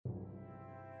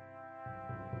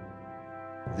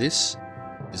This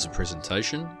is a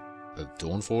presentation of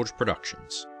Dawnforge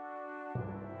Productions.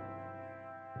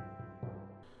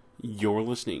 You're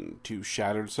listening to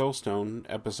Shattered Soulstone,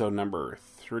 episode number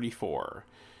 34.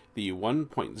 The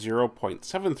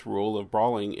 1.0.7th rule of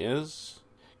brawling is: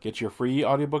 get your free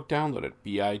audiobook download at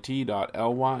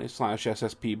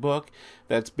bit.ly/sspbook.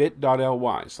 That's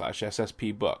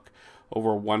bit.ly/sspbook.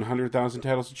 Over 100,000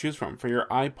 titles to choose from for your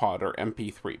iPod or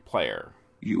MP3 player.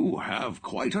 You have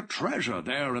quite a treasure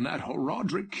there in that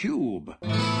Horadric cube.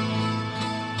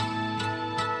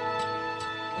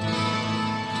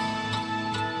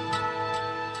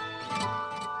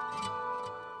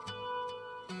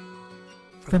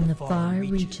 From the far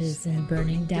reaches and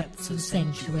burning depths of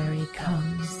Sanctuary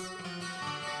comes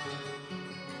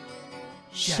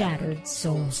Shattered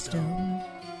Soulstone,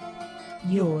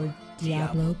 your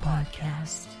Diablo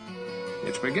podcast.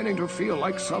 It's beginning to feel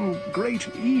like some great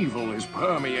evil is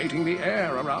permeating the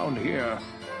air around here.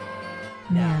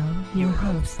 Now, your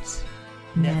hosts,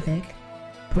 Nevik,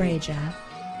 Breja,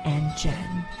 and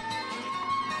Jen.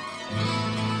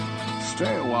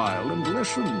 Stay a while and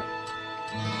listen.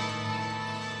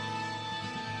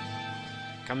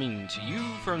 Coming to you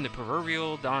from the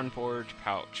proverbial Dawnforge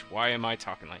pouch. Why am I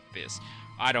talking like this?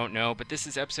 I don't know, but this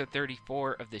is episode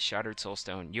 34 of the Shattered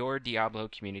Soulstone, your Diablo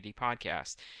community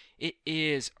podcast. It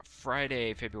is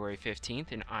Friday, February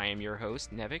 15th, and I am your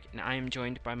host, Nevik, and I am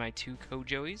joined by my two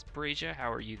co-joeys. Breja,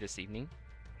 how are you this evening?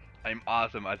 I'm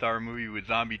awesome. I saw a movie with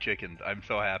zombie chickens. I'm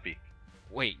so happy.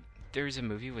 Wait, there's a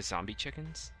movie with zombie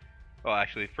chickens? Well,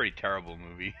 actually, it's a pretty terrible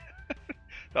movie.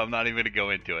 So I'm not even going to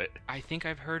go into it. I think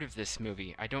I've heard of this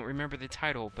movie. I don't remember the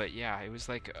title, but yeah, it was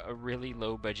like a really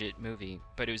low-budget movie,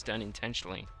 but it was done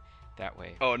intentionally that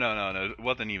way. Oh, no. It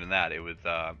wasn't even that. It was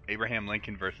Abraham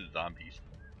Lincoln versus zombies.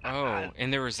 Oh,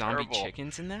 and there were zombie Terrible.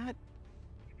 chickens in that?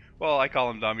 Well, I call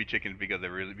them zombie chickens because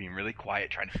they're really being really quiet,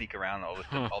 trying to sneak around and all this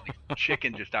stuff. All these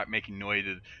chickens just start making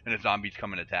noises, and the zombies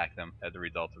come and attack them as a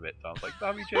result of it. So I was like,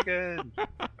 zombie chickens!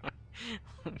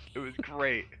 It was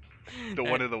great.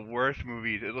 One of the worst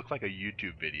movies. It looked like a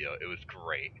YouTube video. It was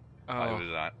great. Oh.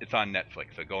 It's on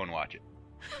Netflix, so go and watch it.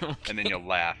 Okay. And then you'll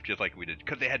laugh, just like we did.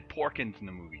 Because they had Porkins in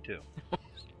the movie, too.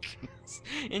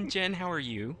 And Jen, how are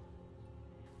you?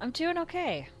 I'm doing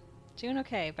okay.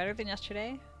 Better than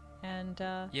yesterday. And,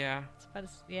 Yeah. it's about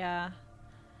yeah,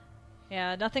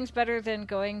 nothing's better than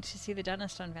going to see the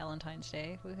dentist on Valentine's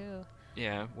Day. Woohoo.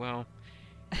 Yeah, well...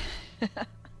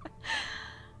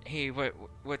 Hey,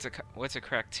 what's a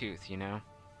cracked tooth, you know?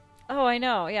 Oh, I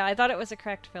know. Yeah, I thought it was a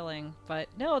cracked filling. But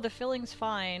no, the filling's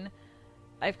fine.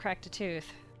 I've cracked a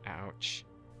tooth. Ouch.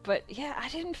 But yeah, I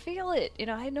didn't feel it.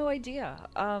 I had no idea.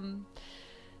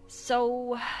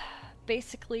 So,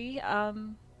 basically,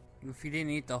 If you didn't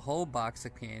eat the whole box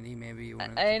of candy, maybe you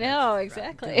wouldn't. I know,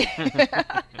 exactly.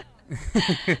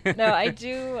 No, I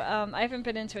do. I haven't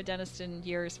been into a dentist in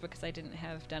years because I didn't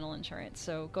have dental insurance.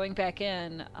 So going back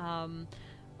in,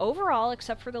 overall,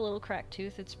 except for the little cracked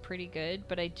tooth, it's pretty good.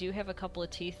 But I do have a couple of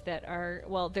teeth that are,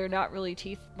 well, they're not really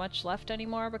teeth much left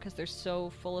anymore because they're so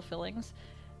full of fillings.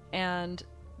 And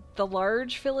the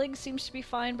large filling seems to be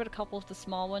fine, but a couple of the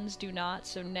small ones do not.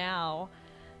 So now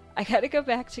I gotta go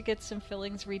back to get some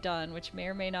fillings redone, which may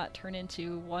or may not turn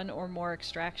into one or more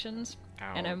extractions.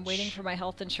 Ouch. And I'm waiting for my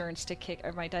health insurance to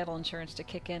my dental insurance to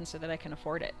kick in so that I can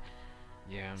afford it.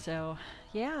 Yeah. So,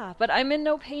 yeah, but I'm in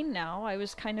no pain now. I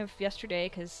was kind of yesterday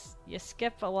because you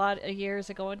skip a lot of years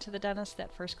of going to the dentist.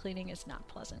 That first cleaning is not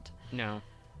pleasant. No,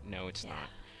 it's Yeah. not.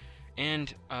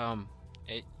 And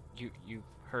you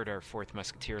heard our fourth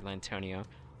musketeer, Lantonio.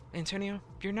 Lantonio,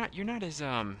 you're not as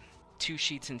two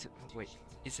sheets into. Wait,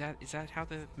 is that how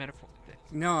the metaphor?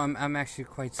 No, I'm actually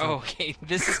quite. Oh, okay,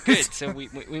 this is good. So we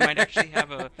might actually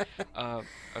have a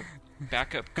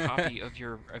backup copy of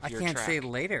your I track. can't say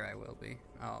later. I will be.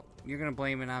 Oh, you're gonna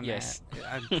blame it on Yes.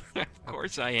 that. Of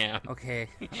course I am. Okay.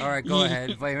 All right. Go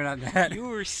ahead. Blame it on that. You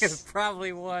were It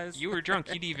probably was. You were drunk.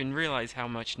 You didn't even realize how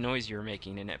much noise you were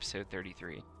making in episode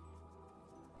 33.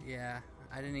 Yeah.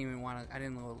 I didn't even want to. I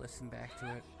didn't want to listen back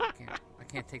to it. I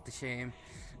can't take the shame.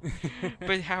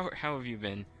 But how have you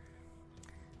been?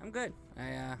 I'm good.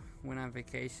 I went on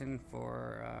vacation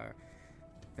for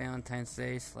Valentine's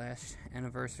Day /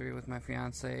 anniversary with my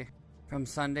fiance. From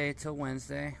Sunday till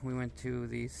Wednesday, we went to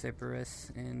the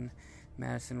Cypress in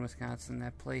Madison, Wisconsin.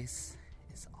 That place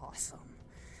is awesome.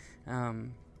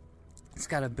 It's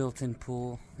got a built-in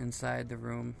pool inside the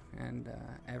room and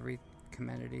every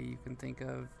amenity you can think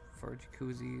of for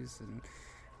jacuzzis and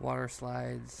water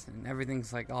slides, and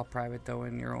everything's like all private though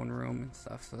in your own room and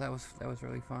stuff. So that was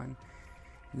really fun.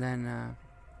 And then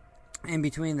in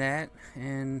between that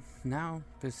and now,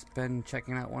 just been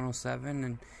checking out 107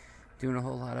 and doing a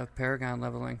whole lot of Paragon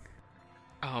leveling.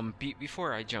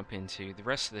 Before I jump into the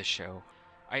rest of the show,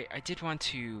 I did want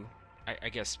to, I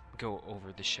guess, go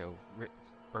over the show,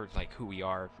 or like who we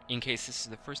are, in case this is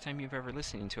the first time you've ever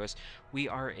listening to us. We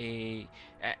are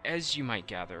as you might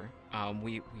gather,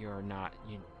 we are not,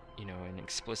 you know, an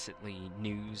explicitly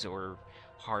news or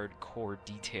hardcore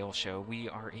detail show. We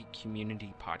are a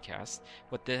community podcast.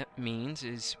 What that means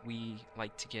is we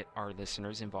like to get our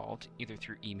listeners involved, either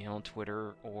through email,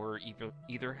 Twitter, or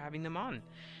either having them on.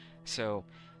 So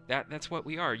that's what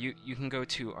we are. You can go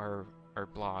to our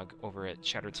blog over at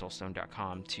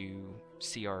shatteredsoulstone.com to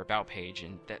see our about page,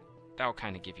 and that'll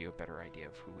kind of give you a better idea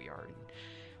of who we are and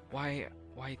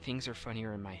why things are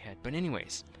funnier in my head. But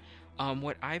anyways,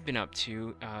 what I've been up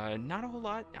to, not a whole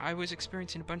lot. I was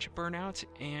experiencing a bunch of burnout,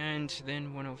 and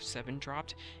then 107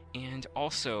 dropped, and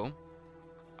also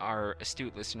our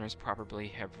astute listeners probably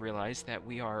have realized that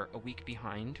we are a week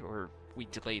behind, or we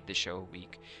delayed the show a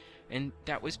week. And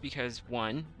that was because,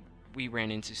 one, we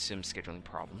ran into some scheduling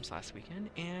problems last weekend,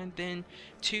 and then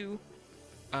two,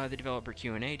 the developer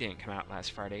Q&A didn't come out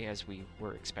last Friday as we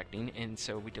were expecting, and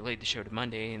so we delayed the show to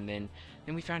Monday, and then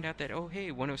we found out that, oh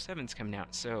hey, 107's coming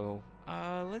out, so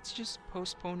let's just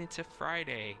postpone it to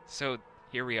Friday. So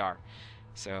here we are.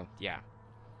 So yeah,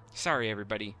 sorry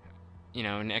everybody, you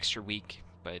know, an extra week,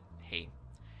 but hey,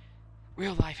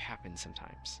 real life happens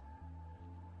sometimes.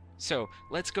 So,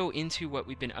 let's go into what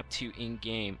we've been up to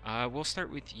in-game. We'll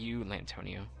start with you,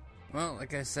 Lantonio. Well,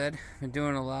 like I said, been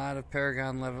doing a lot of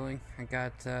Paragon leveling. I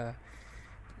got a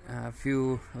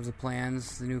few of the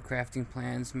plans, the new crafting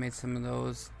plans, made some of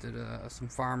those, did some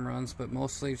farm runs, but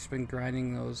mostly just been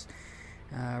grinding those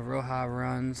Roja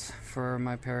runs for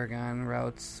my Paragon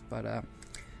routes. But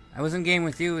I was in game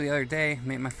with you the other day,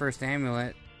 made my first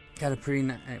amulet. Got a pretty,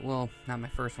 well, not my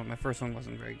first one. My first one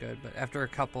wasn't very good, but after a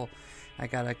couple, I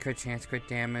got a crit chance, crit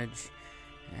damage,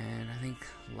 and I think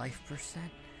life percent,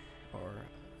 or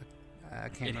I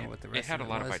can't remember what the rest of it was. It had a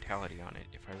lot of vitality on it,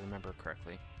 if I remember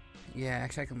correctly. Yeah,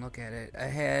 actually I can look at it. I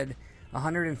had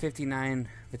 159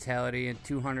 vitality and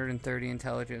 230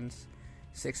 intelligence,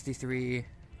 63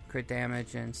 crit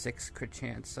damage, and 6 crit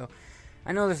chance. So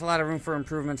I know there's a lot of room for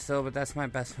improvement still, but that's my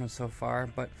best one so far.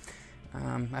 But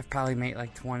I've probably made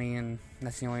like 20, and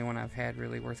that's the only one I've had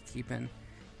really worth keeping.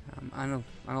 On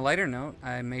a lighter note,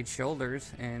 I made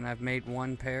shoulders, and I've made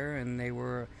one pair, and they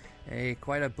were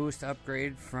quite a boost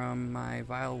upgrade from my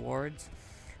Vile Wards.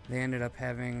 They ended up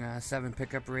having 7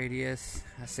 pickup radius,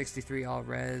 63 all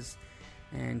res,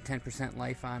 and 10%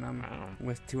 life on them,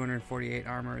 with 248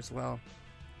 armor as well.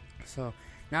 So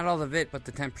not all the vit, but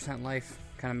the 10% life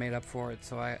kind of made up for it.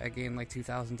 So I gained like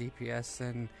 2,000 DPS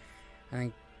and I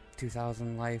think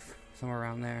 2,000 life, somewhere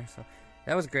around there. So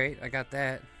that was great. I got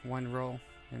that one roll,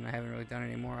 and I haven't really done it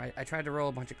anymore. I tried to roll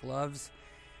a bunch of gloves,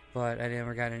 but I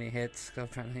never got any hits. Cause I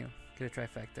was trying to get a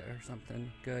trifecta or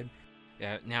something good.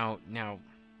 Yeah. Now,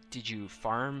 did you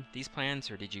farm these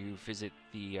plans, or did you visit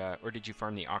or did you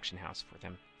farm the auction house for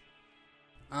them?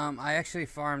 I actually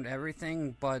farmed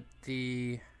everything but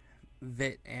the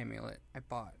Vit amulet I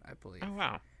bought, I believe. Oh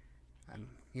wow.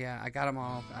 Yeah, I got them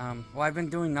all. Well, I've been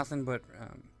doing nothing but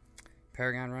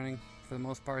Paragon running for the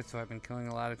most part, so I've been killing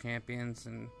a lot of champions,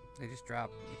 and they just drop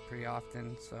pretty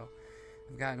often, so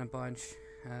I've gotten a bunch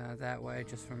that way,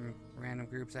 just from random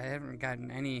groups. I haven't gotten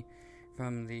any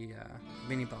from the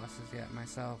mini bosses yet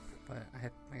myself, but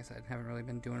like I said, haven't really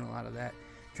been doing a lot of that.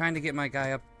 Trying to get my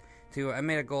guy up to, I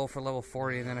made a goal for level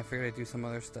 40, and then I figured I'd do some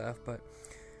other stuff, but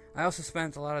I also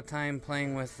spent a lot of time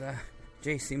playing with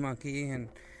JC Monkey and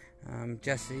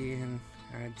Jesse and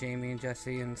Jamie and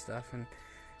Jesse and stuff, and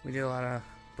we did a lot of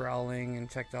brawling and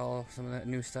checked some of that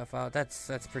new stuff out.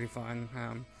 That's pretty fun.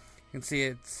 You can see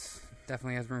it's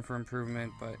definitely has room for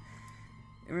improvement, but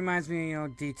it reminds me,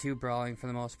 D2 brawling for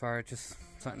the most part, just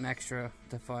something extra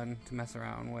to fun to mess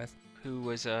around with. Who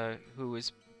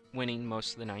was winning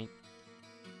most of the night?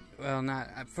 Well,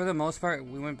 not for the most part.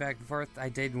 We went back and forth. I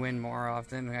did win more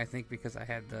often, I think, because I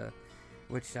had the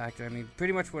Witch Doctor. I mean,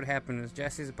 pretty much what happened is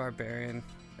Jesse's a barbarian,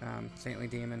 saintly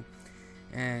demon,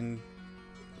 and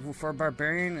for a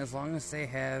barbarian, as long as they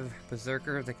have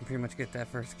Berserker, they can pretty much get that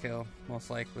first kill, most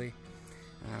likely.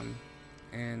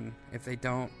 And if they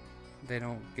don't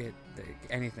get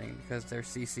anything, because their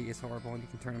CC is horrible, and you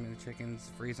can turn them into chickens,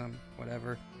 freeze them,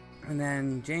 whatever. And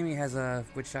then Jamie has a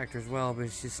Witch Doctor as well, but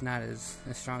it's just not as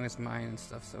strong as mine and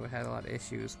stuff, so it had a lot of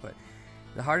issues. But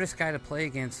the hardest guy to play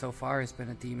against so far has been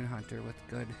a Demon Hunter with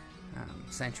good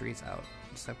sentries out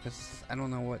and stuff, because I don't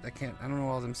know what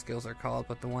all them skills are called,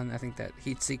 but the one, I think that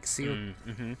Heat Seek Seal,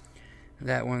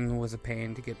 that one was a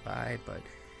pain to get by, but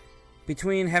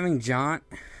between having Jaunt,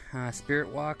 Spirit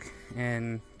Walk,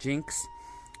 and Jinx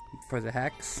for the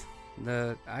Hex,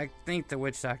 I think the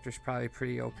Witch Doctor's probably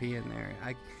pretty OP in there.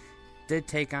 I did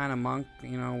take on a monk,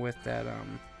 with that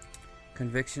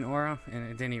Conviction Aura, and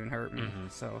it didn't even hurt me.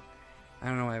 So I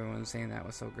don't know why everyone's saying that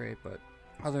was so great, but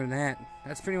other than that,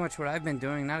 that's pretty much what I've been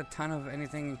doing. Not a ton of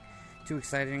anything too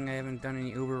exciting. I haven't done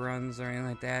any Uber runs or anything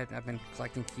like that. I've been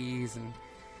collecting keys and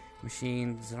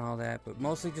machines and all that, but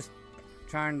mostly just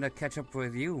trying to catch up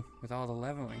with you with all the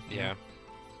leveling. Yeah.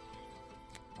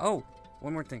 Oh,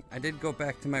 one more thing. I did go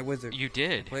back to my wizard. You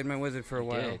did. I played my wizard for a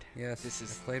while. Did. Yes.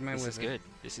 I played my wizard. This is good.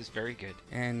 This is very good.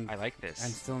 And I like this.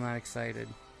 I'm still not excited.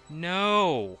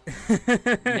 No.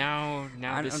 now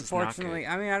this unfortunately, is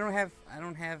not good. I mean, I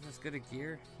don't have as good a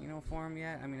gear, for him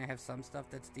yet. I mean, I have some stuff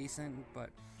that's decent, but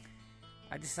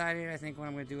I decided I think what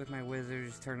I'm going to do with my wizard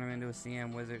is turn him into a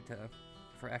CM wizard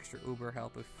for extra Uber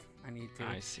help if I need to.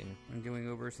 I see. I'm doing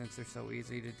Uber since they're so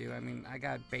easy to do. I mean, I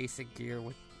got basic gear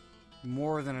with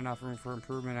more than enough room for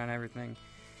improvement on everything,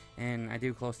 and I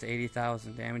do close to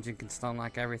 80,000 damage and can stun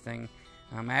lock everything.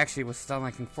 I actually was stun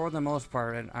locking for the most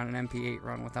part on an MP8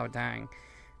 run without dying.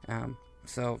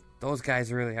 So those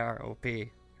guys really are OP.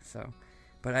 So,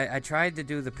 but I tried to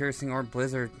do the Piercing Orb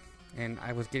Blizzard, and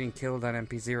I was getting killed on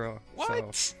MP0.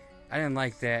 What? So I didn't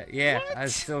like that. Yeah, What? I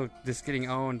was still just getting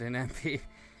owned in MP.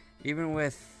 Even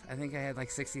with, I think I had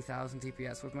like 60,000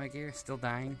 DPS with my gear, still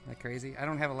dying like crazy. I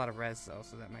don't have a lot of res though,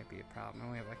 so that might be a problem. I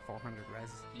only have like 400 res.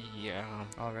 Yeah.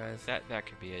 All res. That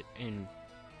could be it. And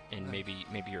maybe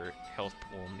your health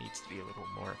pool needs to be a little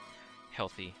more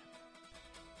healthy.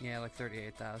 Yeah, like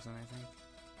 38,000, I think.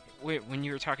 Wait, when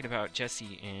you were talking about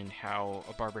Jesse and how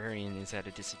a barbarian is at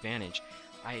a disadvantage,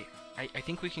 I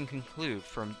think we can conclude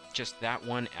from just that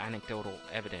one anecdotal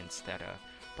evidence that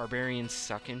barbarians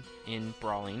suck in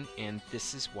brawling, and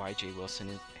this is why Jay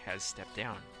Wilson has stepped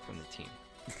down from the team.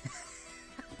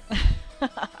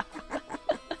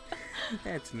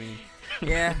 That's me.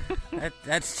 Yeah,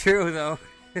 that's true though.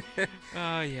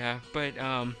 Yeah, but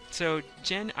so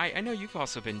Jen, I know you've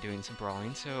also been doing some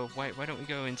brawling, so why don't we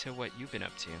go into what you've been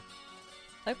up to?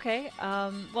 Okay,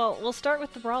 well, we'll start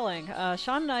with the brawling.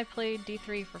 Sean and I played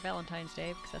D3 for Valentine's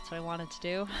Day because that's what I wanted to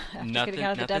do. After getting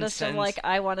out of the dentist, I'm like,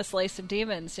 I want to slay some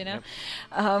demons, Yep.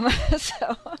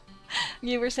 So,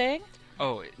 you were saying?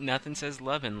 Oh, nothing says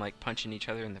loving like punching each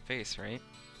other in the face, right?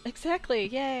 Exactly,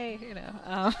 yay,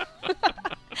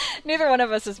 Neither one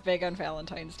of us is big on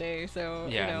Valentine's Day, so,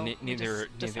 yeah, we neither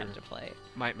decided to play.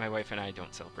 My wife and I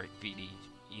don't celebrate VD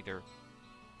either.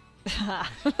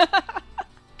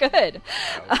 Good.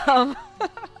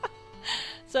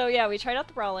 So yeah, we tried out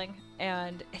the brawling,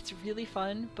 and it's really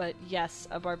fun, but yes,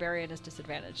 a barbarian is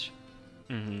disadvantaged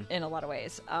in a lot of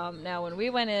ways. Now, when we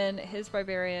went in, his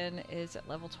barbarian is at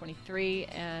level 23,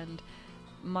 and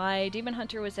my demon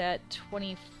hunter was at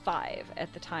 25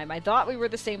 at the time. I thought we were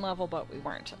the same level, but we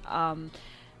weren't.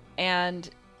 And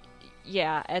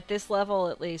yeah, at this level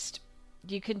at least,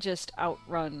 you can just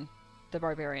outrun the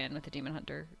barbarian with the demon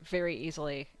hunter very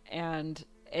easily, and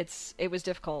it was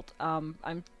difficult.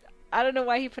 I don't know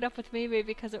why he put up with me, maybe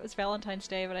because it was Valentine's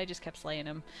Day, but I just kept slaying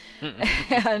him.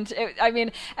 And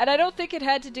I don't think it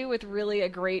had to do with really a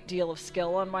great deal of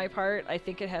skill on my part. I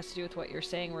think it has to do with what you're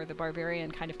saying, where the barbarian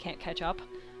kind of can't catch up,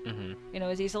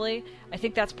 as easily. I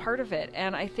think that's part of it,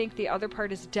 and I think the other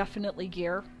part is definitely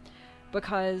gear,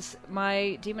 because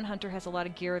my demon hunter has a lot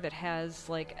of gear that has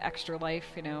like extra life,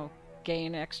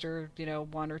 gain extra,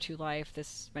 1 or 2 life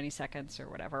this many seconds or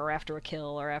whatever, or after a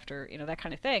kill, or after, that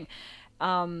kind of thing.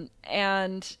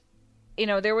 And,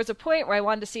 there was a point where I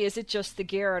wanted to see, is it just the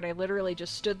gear? And I literally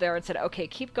just stood there and said, okay,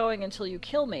 keep going until you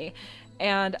kill me.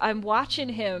 And I'm watching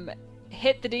him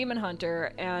hit the demon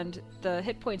hunter, and the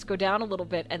hit points go down a little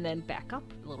bit and then back up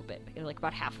a little bit, like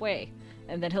about halfway.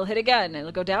 And then he'll hit again, and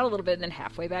it'll go down a little bit and then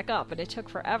halfway back up. And it took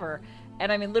forever.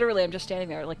 And I mean, literally, I'm just standing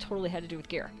there, like, totally had to do with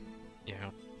gear. Yeah.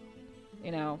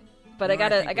 But I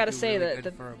gotta say really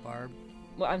that for a barb.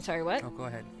 Well, I'm sorry, what? Oh, go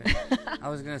ahead. I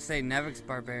was gonna say Nevic's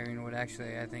barbarian would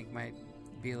actually, I think, might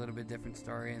be a little bit different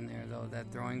story in there though.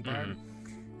 That throwing barb,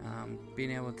 being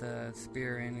able to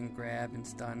spear in and grab and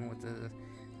stun with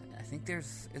I think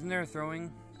isn't there a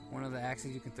throwing? One of the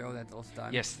axes you can throw that will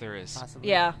stun. Yes, there is. Possibly.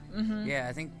 Yeah. Yeah,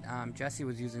 I think Jesse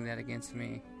was using that against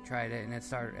me. Tried it, and it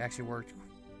actually worked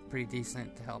pretty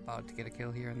decent to help out to get a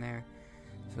kill here and there.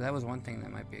 So that was one thing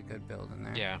that might be a good build in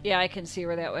there. Yeah. Yeah, I can see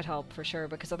where that would help for sure,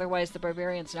 because otherwise the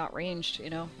barbarian's not ranged,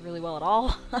 really well at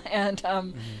all, and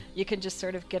you can just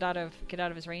sort of get out of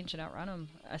his range and outrun him.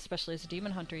 Especially as a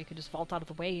demon hunter, you can just vault out of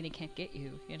the way and he can't get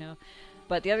you.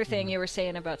 But the other thing you were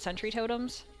saying about sentry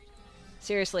totems,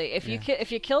 Seriously, if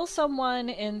you kill someone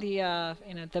in the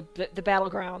the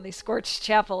battleground, the Scorched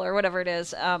Chapel or whatever it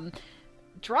is,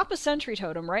 drop a sentry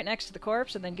totem right next to the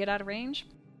corpse and then get out of range.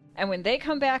 And when they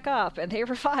come back up and they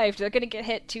revive, they're going to get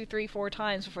hit 2, 3, 4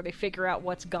 times before they figure out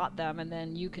what's got them, and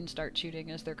then you can start shooting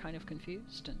as they're kind of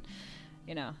confused. And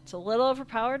it's a little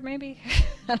overpowered, maybe.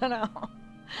 I don't know.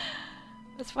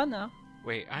 It's fun though.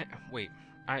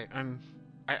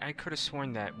 I could have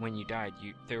sworn that when you died,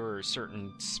 there were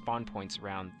certain spawn points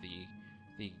around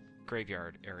the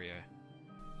graveyard area.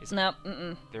 Nope.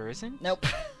 There isn't? Nope.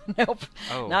 Nope.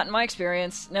 Oh. Not in my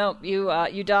experience. Nope.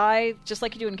 You die just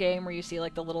like you do in game, where you see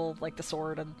like the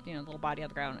sword and little body on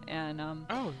the ground, and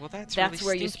oh, well, that's really where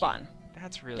stinky. You spawn.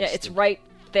 That's really it's right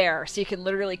there, so you can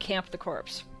literally camp the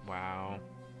corpse. Wow.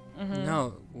 Mm-hmm.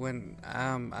 No, when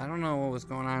I don't know what was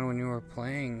going on when you were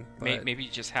playing. But maybe you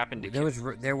just happened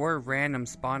to. There were random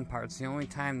spawn parts. The only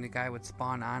time the guy would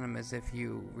spawn on him is if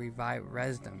you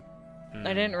resed him.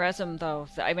 I didn't res him though.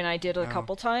 I mean, I did a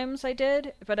couple times. I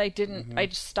did, but I didn't. Mm-hmm. I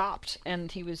just stopped,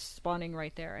 and he was spawning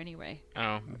right there anyway.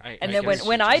 Oh, and then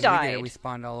when I died, we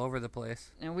spawned all over the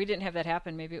place. And we didn't have that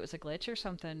happen. Maybe it was a glitch or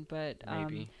something. But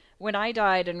maybe when I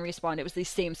died and respawned, it was the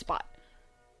same spot.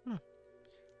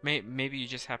 Maybe you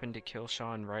just happened to kill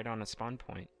Sean right on a spawn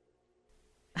point.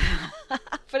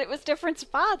 But it was different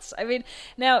spots. I mean,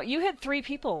 now you had 3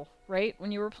 people, right,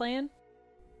 when you were playing?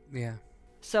 Yeah.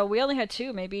 So we only had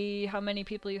 2. Maybe how many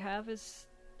people you have is,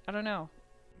 I don't know.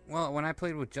 Well, when I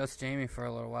played with just Jamie for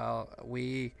a little while,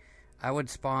 I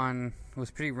would spawn. It was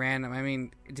pretty random. I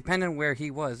mean, it depended on where he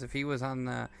was. If he was on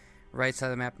the right side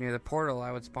of the map near the portal,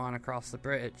 I would spawn across the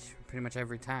bridge pretty much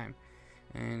every time.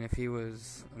 And if he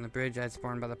was on the bridge, I'd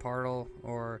spawn by the portal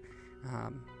or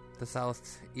the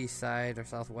southeast side or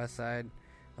southwest side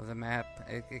of the map.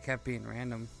 It kept being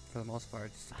random for the most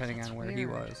part, just depending on where he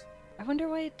was. I wonder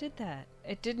why it did that.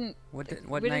 It didn't. What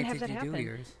night did you do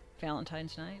yours?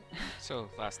 Valentine's night. So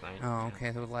last night. Oh, okay.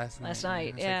 That was last night. Last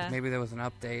night, yeah. Maybe there was an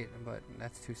update, but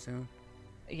that's too soon.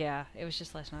 Yeah, it was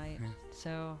just last night.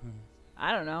 So,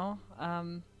 I don't know.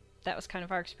 That was kind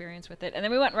of our experience with it. And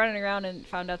then we went running around and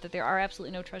found out that there are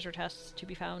absolutely no treasure chests to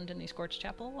be found in the Scorched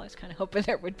Chapel. I was kind of hoping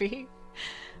there would be,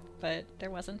 but there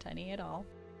wasn't any at all.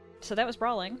 So that was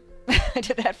brawling. I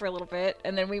did that for a little bit,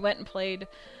 and then we went and played.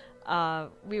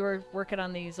 We were working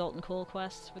on the Zoltan Kulle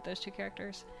quests with those 2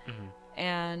 characters,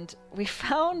 and we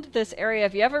found this area.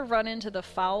 Have you ever run into the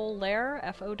Foul Lair?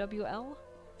 FOWL?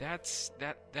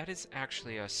 That is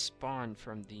actually a spawn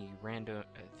from the random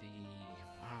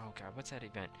oh god, what's that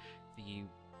event?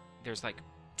 There's like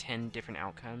 10 different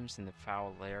outcomes, and the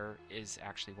Foul Lair is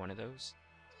actually one of those.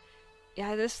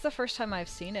 Yeah, this is the first time I've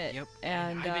seen it. Yep.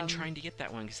 And I've been trying to get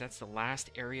that one because that's the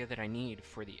last area that I need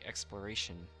for the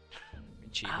exploration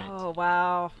achievement. Oh,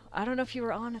 wow. I don't know if you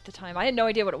were on at the time. I had no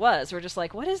idea what it was. We're just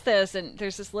like, what is this? And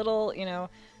there's this little,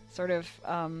 sort of,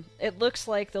 it looks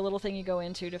like the little thing you go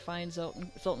into to find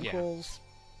Zoltan Kulle's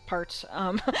parts,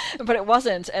 but it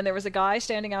wasn't. And there was a guy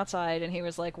standing outside, and he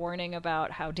was like warning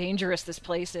about how dangerous this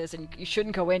place is, and you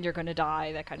shouldn't go in, you're going to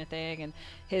die, that kind of thing. And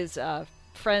his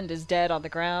friend is dead on the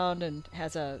ground and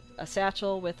has a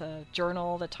satchel with a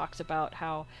journal that talks about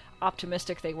how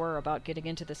optimistic they were about getting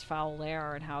into this Foul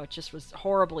Lair and how it just was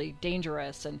horribly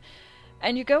dangerous.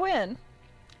 And you go in,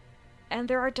 and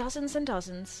there are dozens and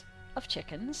dozens of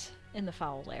chickens in the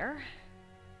Foul Lair.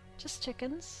 Just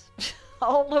chickens.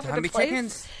 All over the place.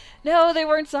 Chickens? No, they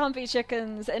weren't zombie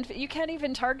chickens, and you can't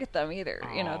even target them either.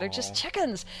 They're just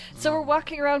chickens. So we're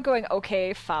walking around going,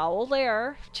 okay, Foul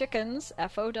Lair, chickens,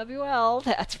 FOWL,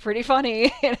 that's pretty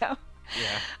funny,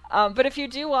 Yeah. But if you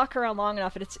do walk around long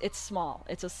enough, it's small.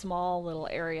 It's a small little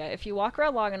area. If you walk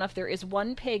around long enough, there is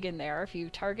one pig in there. If you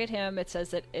target him, it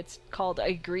says that it's called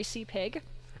a greasy pig.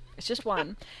 It's just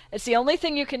one. It's the only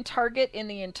thing you can target in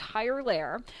the entire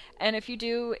lair, and if you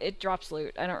do, it drops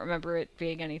loot. I don't remember it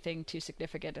being anything too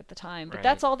significant at the time, but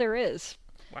that's all there is.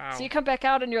 Wow. So you come back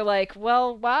out and you're like,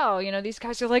 well, wow, these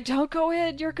guys are like, don't go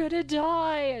in, you're gonna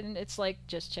die, and it's like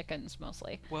just chickens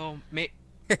mostly. Well,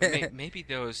 maybe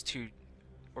those 2,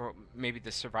 or maybe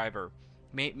the survivor,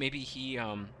 maybe he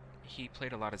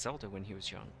played a lot of Zelda when he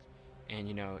was young, and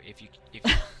if you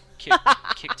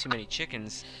kick too many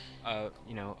chickens, a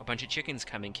bunch of chickens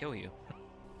come and kill you.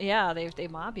 Yeah, they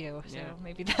mob you, so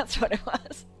maybe that's what it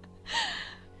was.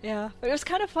 Yeah, but it was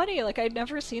kind of funny. Like, I'd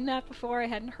never seen that before. I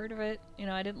hadn't heard of it.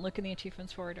 I didn't look in the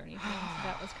achievements for it or anything. So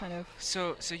that was kind of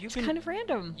kind of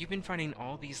random. You've been finding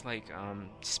all these like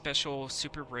special,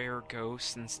 super rare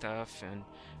ghosts and stuff, and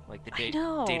like the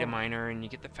data miner, and you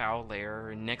get the Foul Lair,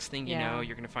 and next thing you know,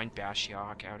 you're gonna find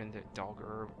Bashiok out in the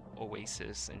Dalgar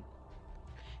Oasis, and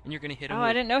and you're gonna hit him. Oh,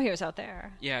 I didn't know he was out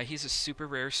there. Yeah, he's a super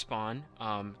rare spawn.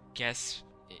 Guess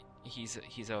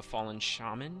he's a fallen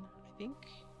shaman, I think.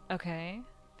 Okay.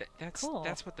 That's Cool.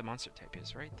 That's what the monster type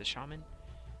is, right? The shaman,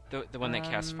 the one that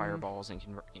casts fireballs and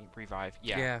can revive.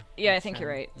 Yeah. Yeah, I think you're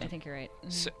right. I think you're right.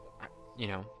 Mhm. So,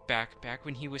 back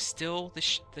when he was still the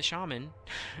shaman,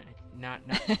 not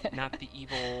the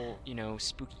evil,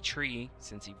 spooky tree,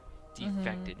 since he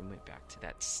defected and went back to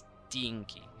that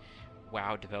stinky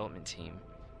WoW development team.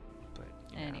 But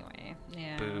anyway,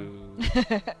 yeah. Boo.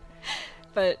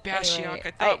 But Bashiok, anyway,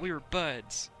 I thought we were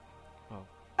buds.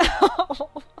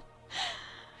 Oh.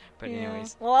 But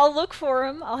anyways. Well, I'll look for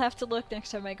him. I'll have to look next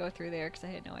time I go through there because I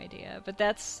had no idea. But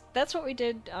that's what we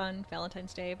did on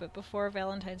Valentine's Day. But before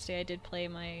Valentine's Day, I did play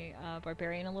my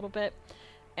barbarian a little bit,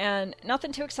 and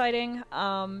nothing too exciting.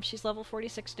 She's level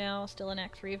 46 now, still in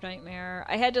Act 3 of Nightmare.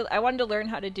 I wanted to learn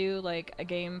how to do like a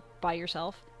game by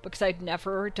yourself because I'd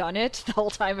never done it the whole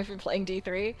time I've been playing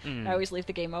D3. I always leave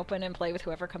the game open and play with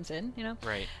whoever comes in,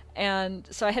 Right. And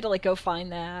so I had to like go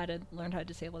find that and learn how to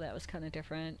disable that. Was kind of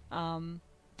different.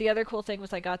 The other cool thing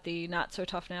was I got the Not So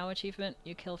Tough Now achievement.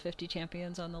 You kill 50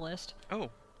 champions on the list.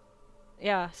 Oh.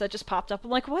 Yeah, so it just popped up.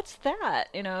 I'm like, what's that?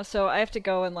 So I have to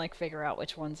go and like figure out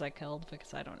which ones I killed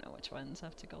because I don't know which ones. I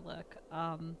have to go look.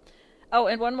 Oh,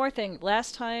 and one more thing.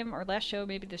 Last show,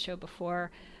 maybe the show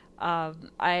before,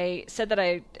 I said that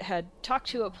I had talked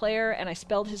to a player and I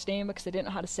spelled his name because I didn't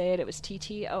know how to say it. It was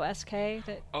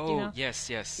Ttosk.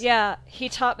 Yes. Yeah, he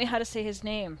taught me how to say his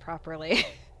name properly.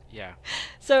 Yeah.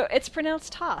 So it's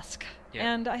pronounced Tosk, Yep.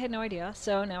 and I had no idea,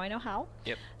 so now I know how.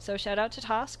 Yep. So shout out to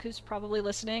Tosk, who's probably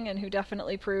listening, and who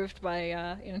definitely proved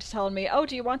by, telling me, oh,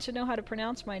 do you want to know how to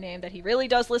pronounce my name, that he really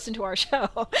does listen to our show.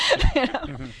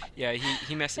 Yeah,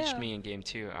 he messaged me in game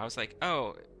too. I was like,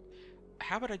 oh,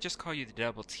 how about I just call you the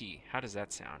Double T? How does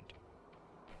that sound?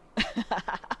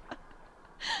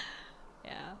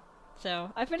 Yeah.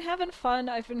 So I've been having fun.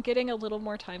 I've been getting a little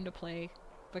more time to play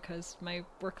because my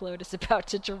workload is about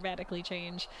to dramatically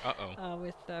change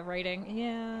with writing.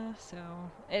 Yeah, so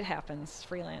it happens.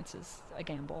 Freelance is a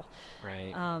gamble.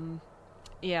 Right.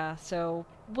 Yeah, so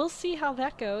we'll see how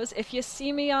that goes. If you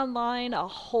see me online a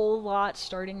whole lot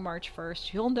starting March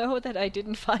 1st, you'll know that I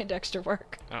didn't find extra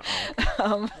work.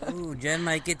 Ooh, Jen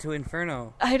might get to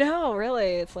Inferno. I know,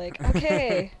 really. It's like,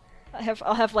 okay.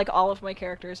 I'll have like all of my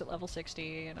characters at level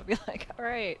 60, and I'll be like, all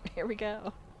right, here we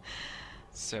go.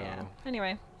 So yeah.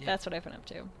 Anyway, that's what I've been up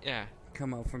to. Yeah.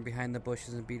 Come out from behind the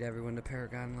bushes and beat everyone to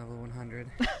Paragon level 100.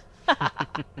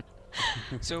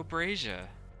 So, Brazia,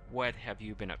 what have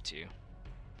you been up to?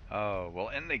 Oh, well,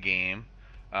 in the game,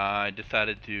 I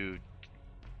decided to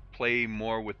play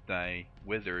more with my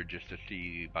wizard just to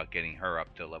see about getting her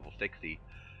up to level 60.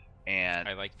 And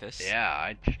I like this.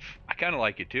 Yeah, I kind of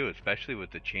like it too, especially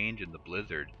with the change in the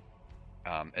blizzard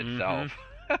itself.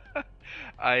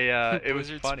 It was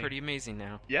Blizzard's funny. pretty amazing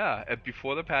now. Yeah,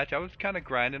 before the patch, I was kind of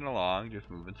grinding along, just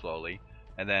moving slowly,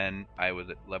 and then I was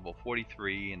at level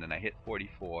 43, and then I hit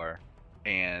 44,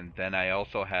 and then I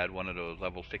also had one of those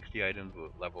level 60 items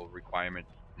with level requirements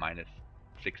minus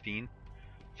 16.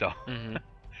 So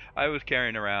I was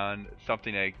carrying around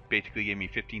something that basically gave me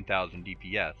 15,000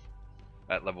 DPS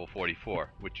at level 44,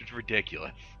 which is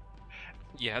ridiculous.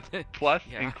 Yeah. Plus,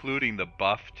 including the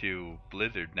buff to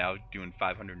Blizzard, now doing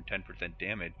 510%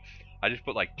 damage. I just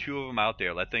put like 2 of them out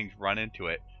there, let things run into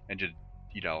it, and just,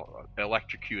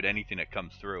 electrocute anything that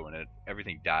comes through, and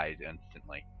everything dies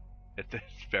instantly. It's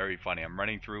very funny. I'm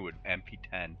running through with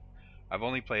MP10. I've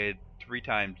only played 3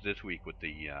 times this week with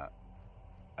the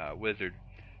Wizard.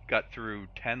 Got through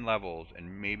 10 levels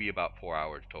and maybe about 4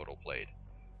 hours total played.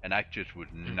 And I just was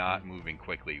not moving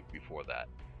quickly before that.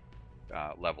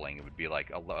 Leveling, it would be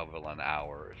like a level an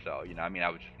hour or so. I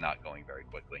was just not going very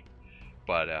quickly.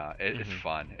 But it's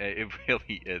fun. It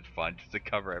really is fun just to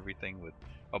cover everything with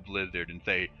a blizzard and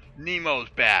say, Nemo's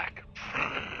back!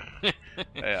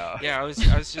 Yeah. Yeah, I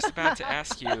was just about to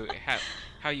ask you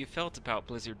how you felt about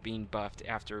Blizzard being buffed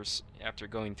after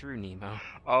going through Nemo.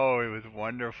 Oh, it was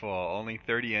wonderful. Only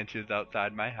 30 inches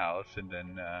outside my house, and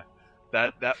then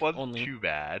that wasn't too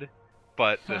bad.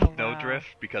 But the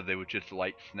snowdrift, because it was just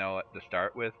light snow at the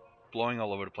start with, blowing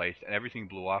all over the place, and everything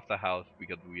blew off the house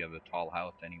because we have a tall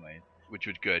house anyways, which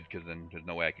was good because then there's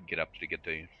no way I could get up to get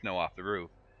the snow off the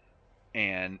roof.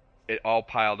 And it all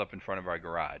piled up in front of our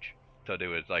garage. So there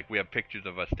was we have pictures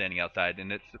of us standing outside,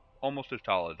 and it's almost as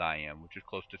tall as I am, which is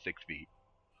close to 6 feet.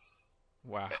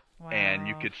 Wow. And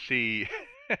you could see,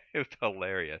 it was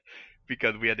hilarious,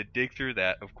 because we had to dig through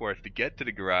that, of course, to get to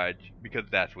the garage, because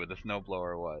that's where the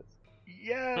snowblower was.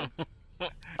 Yeah.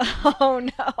 Oh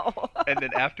no. And then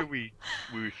after we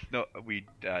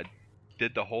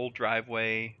did the whole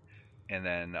driveway, and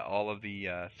then all of the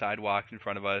sidewalks in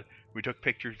front of us. We took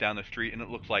pictures down the street, and it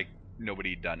looks like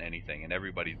nobody'd done anything, and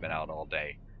everybody's been out all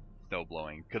day, snow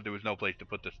blowing, because there was no place to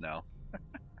put the snow.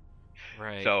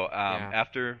 Right. So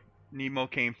after Nemo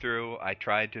came through, I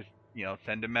tried to,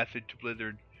 send a message to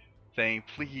Blizzard saying,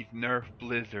 "Please nerf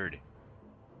Blizzard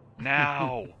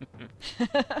now,"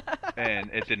 and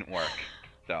it didn't work.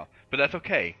 So, but that's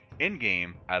okay. In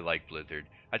game, I like Blizzard.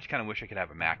 I just kind of wish I could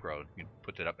have a macro. You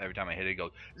put it up every time I hit it. It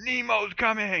goes, "Nemo's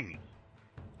coming!"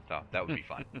 So that would be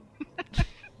fun.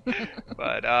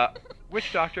 But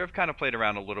Witch Doctor, I've kind of played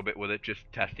around a little bit with it, just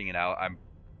testing it out. I'm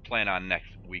planning on next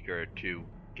week or two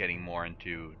getting more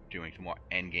into doing some more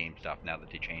end game stuff now that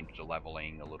they changed the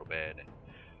leveling a little bit and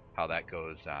how that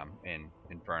goes in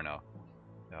Inferno.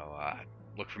 So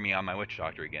look for me on my Witch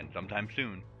Doctor again sometime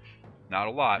soon. Not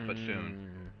a lot, but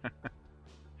soon.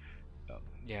 So.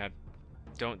 Yeah,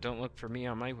 don't look for me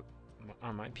on my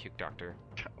Puke Doctor.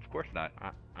 Of course not.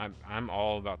 I'm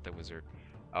all about the wizard.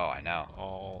 Oh, I know.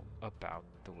 All about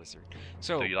the wizard.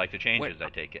 So you like the changes? I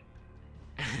take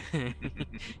it.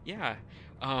 Yeah.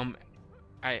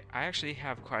 I actually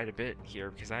have quite a bit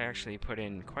here because I actually put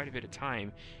in quite a bit of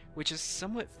time, which is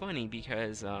somewhat funny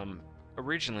because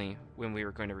originally when we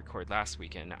were going to record last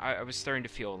weekend, I was starting to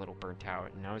feel a little burnt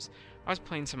out, and I was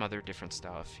playing some other different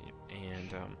stuff,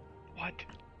 and what?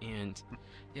 And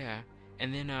yeah,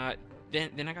 and then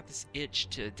I got this itch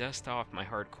to dust off my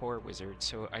hardcore wizard,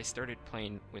 so I started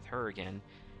playing with her again,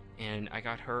 and I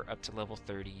got her up to level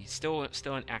 30. Still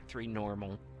in Act 3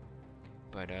 normal,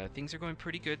 but things are going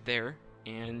pretty good there.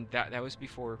 And that was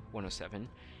before 107,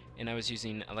 and I was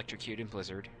using Electrocute and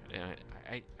Blizzard.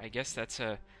 I guess that's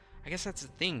a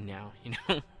thing now,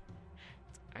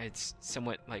 It's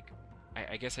somewhat like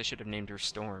I guess I should have named her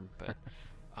Storm,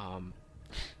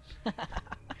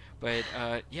 but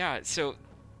yeah. So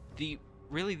the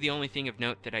only thing of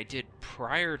note that I did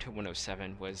prior to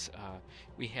 107 was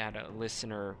we had a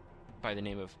listener by the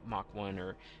name of Mach1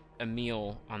 or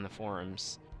Emil on the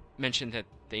forums mentioned that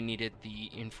they needed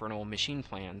the Infernal Machine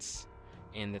plans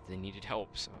and that they needed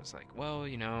help. So I was like, well,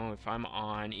 if I'm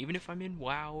on, even if I'm in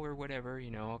WoW or whatever,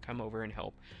 I'll come over and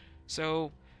help.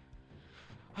 So,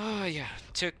 yeah,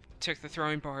 took the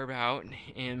throwing barb out,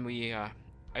 and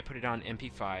I put it on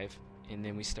MP5, and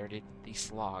then we started the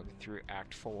slog through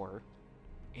Act 4,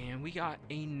 and we got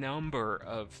a number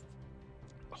of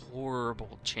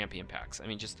horrible champion packs. I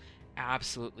mean, just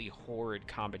absolutely horrid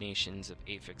combinations of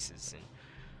affixes and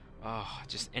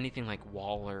just anything like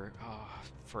Waller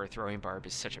for a throwing barb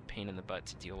is such a pain in the butt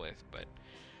to deal with. But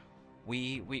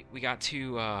we got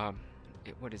to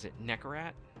what is it,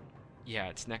 Nekarat? Yeah,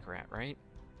 it's Nekarat, right?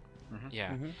 Mm-hmm.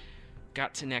 Yeah. Mm-hmm.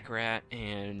 Got to Nekarat,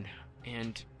 and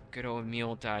good old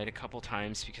Emil died a couple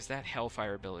times because that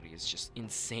Hellfire ability is just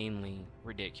insanely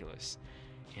ridiculous.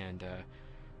 And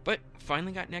but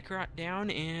finally got Nekarat down,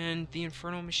 and the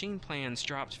Infernal Machine plans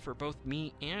dropped for both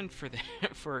me and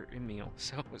for Emil.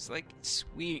 So it was like,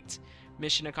 sweet,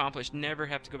 mission accomplished. Never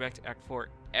have to go back to Act 4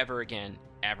 ever again,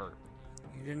 ever.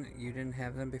 You didn't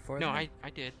have them before? No, then? I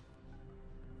did.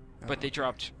 But they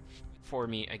dropped for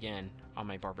me again on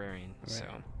my Barbarian. Right. So.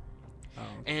 Oh.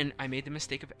 And I made the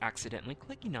mistake of accidentally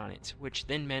clicking on it, which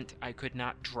then meant I could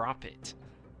not drop it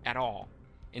at all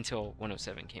until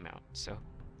 107 came out. So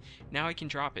now I can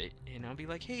drop it, and I'll be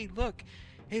like, hey, look,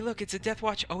 it's a Death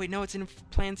Watch. Oh, wait, no, it's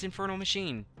Plan's Infernal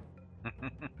Machine.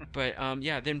 But,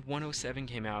 yeah, then 107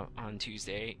 came out on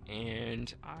Tuesday,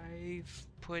 and I've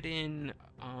put in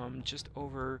just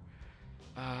over,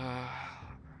 I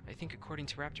think according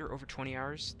to Raptor, over 20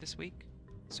 hours this week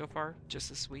so far, just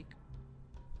this week.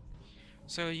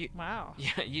 So wow.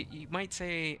 Yeah, you might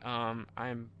say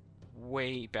I'm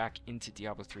way back into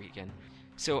Diablo 3 again.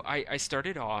 So I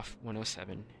started off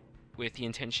 107 with the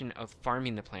intention of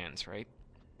farming the plans, right?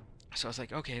 So I was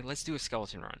like, okay, let's do a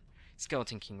Skeleton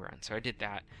King run. So I did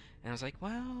that, and I was like,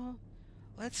 well,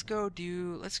 let's go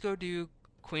do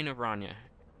Queen of Rania.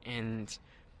 And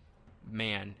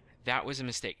man, that was a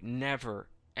mistake. Never,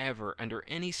 ever, under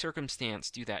any circumstance,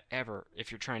 do that ever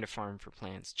if you're trying to farm for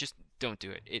plans. Just don't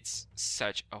do it. It's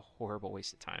such a horrible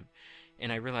waste of time.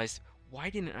 And I realized, why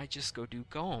didn't I just go do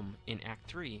Golem in Act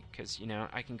 3? Because,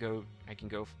 I can go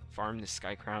farm the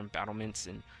Skycrown battlements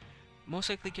and most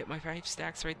likely get my 5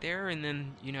 stacks right there, and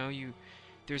then,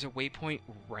 there's a waypoint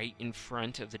right in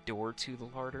front of the door to the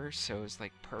larder, so it's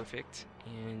like perfect.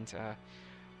 And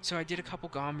so I did a couple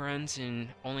Golem runs, and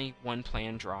only one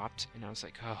plan dropped, and I was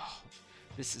like, oh,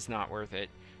 this is not worth it.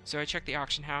 So I checked the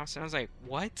auction house, and I was like,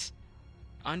 what?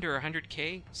 Under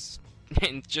 100k?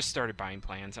 And just started buying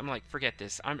plans. I'm like, forget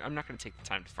this. I'm not going to take the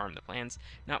time to farm the plans.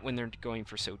 Not when they're going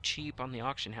for so cheap on the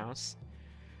auction house.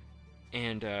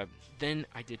 And then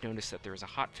I did notice that there was a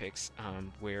hotfix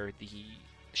where the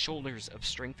shoulders of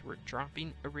strength were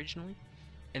dropping originally,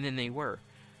 and then they were.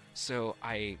 So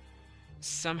I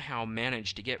somehow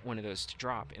managed to get one of those to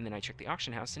drop, and then I checked the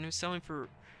auction house, and it was selling for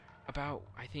about,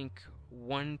 I think,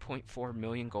 1.4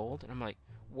 million gold, and I'm like,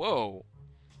 whoa,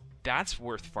 that's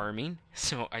worth farming.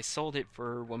 So I sold it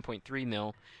for 1.3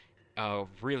 mil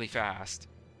really fast,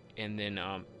 and then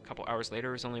a couple hours later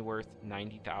it was only worth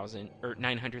 90,000 or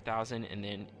 900,000, and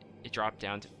then it dropped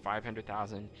down to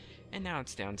 500,000, and now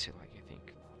it's down to, like, I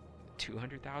think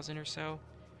 200,000 or so.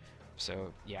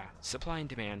 So yeah, supply and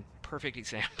demand, perfect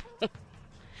example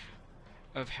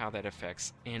of how that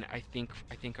affects. And I think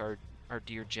our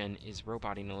dear Jen is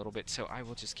roboting a little bit, so I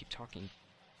will just keep talking.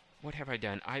 What have I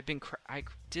done? I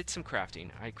did some crafting.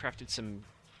 I crafted some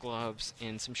gloves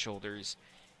and some shoulders,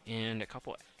 and a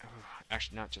couple.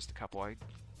 Actually, not just a couple. I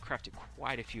crafted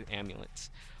quite a few amulets.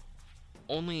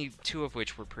 Only 2 of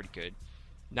which were pretty good.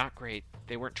 Not great.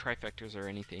 They weren't trifectas or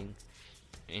anything,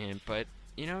 but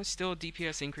you know, still a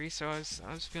DPS increase. So I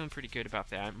was feeling pretty good about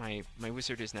that. My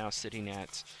wizard is now sitting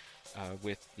at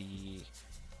with the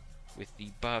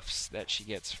buffs that she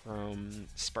gets from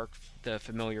the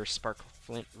familiar Spark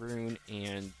Flint rune,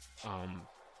 and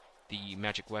the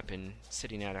magic weapon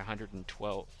sitting at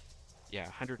 112. Yeah,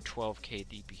 112k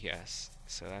DPS.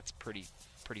 So that's pretty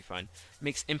fun.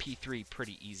 Makes MP3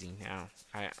 pretty easy now.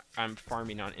 I'm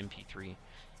farming on MP3.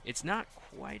 It's not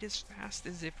quite as fast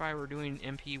as if I were doing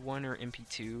MP1 or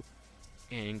MP2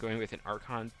 and going with an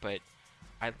Archon, but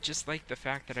I just like the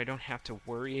fact that I don't have to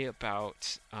worry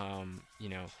about,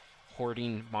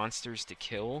 hoarding monsters to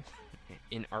kill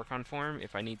in Archon form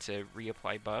if I need to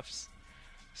reapply buffs.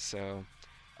 So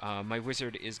my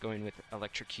wizard is going with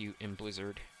Electrocute and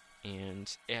Blizzard,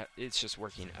 and it's just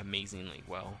working amazingly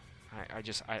well.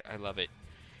 I love it.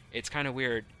 It's kind of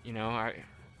weird, you know.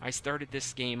 I started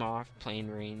this game off playing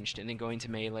ranged, and then going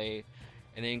to melee,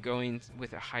 and then going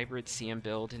with a hybrid CM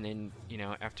build, and then, you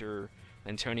know, after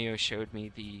Antonio showed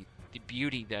me the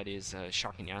beauty that is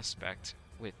Shocking Aspect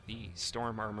with the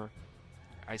Storm Armor,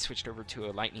 I switched over to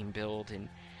a lightning build, and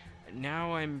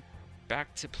now I'm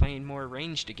back to playing more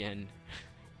ranged again.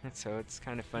 So it's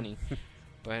kind of funny,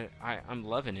 but I'm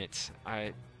loving it.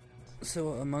 So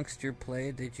amongst your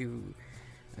play, did you...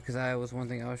 Because one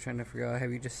thing I was trying to figure out, have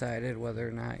you decided whether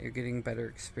or not you're getting better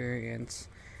experience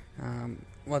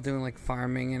while doing like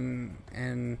farming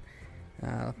and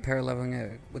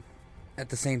paraleveling at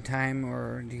the same time,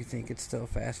 or do you think it's still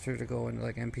faster to go into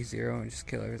like MP0 and just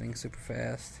kill everything super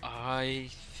fast? I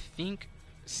think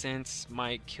since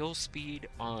my kill speed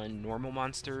on normal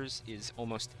monsters is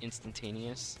almost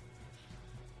instantaneous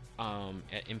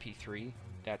at MP3,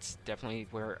 that's definitely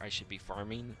where I should be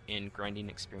farming and grinding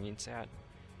experience at.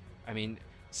 I mean,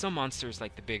 some monsters,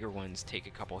 like the bigger ones, take a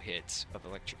couple hits of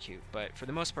Electrocute, but for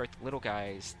the most part, the little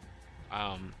guys,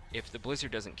 if the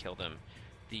Blizzard doesn't kill them,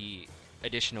 the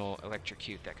additional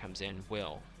Electrocute that comes in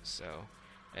will. So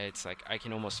it's like I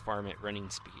can almost farm at running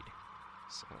speed.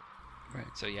 So, right.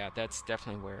 So yeah, that's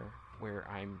definitely where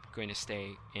I'm going to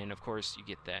stay. And of course, you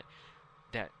get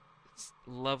that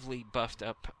lovely buffed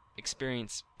up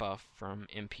experience buff from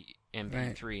MP3.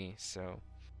 Right. So.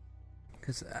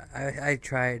 Because I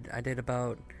did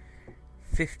about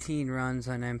 15 runs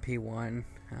on MP1,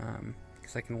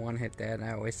 because I can one-hit that, and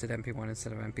I always did MP1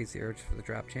 instead of MP0 just for the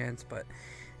drop chance,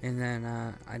 and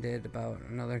then I did about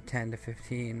another 10 to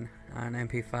 15 on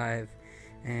MP5,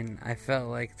 and I felt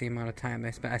like the amount of time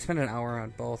I spent an hour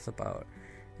on both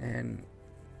and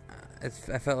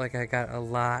I felt like I got a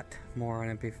lot more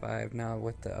on MP5 now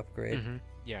with the upgrade. Mm-hmm.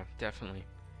 Yeah, definitely.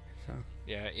 So.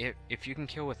 Yeah, if you can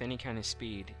kill with any kind of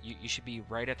speed, you should be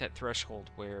right at that threshold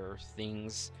where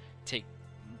things take,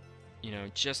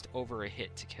 just over a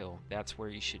hit to kill. That's where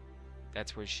you should.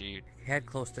 You had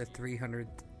close to 300%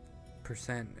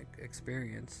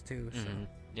 experience too. So. Mm-hmm.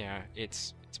 Yeah,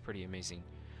 it's pretty amazing.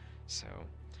 So,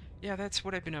 yeah, that's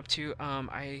what I've been up to.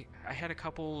 I had a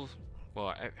couple.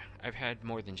 Well, I've had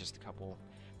more than just a couple,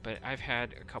 but I've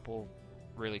had a couple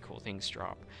really cool things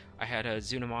drop. I had a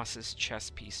Zunamos's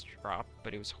chest piece drop,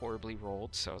 but it was horribly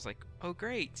rolled, so I was like, oh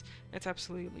great, that's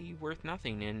absolutely worth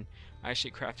nothing, and I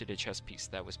actually crafted a chest piece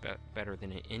that was better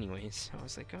than it anyways, so I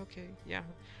was like, okay, yeah,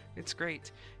 it's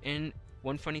great. And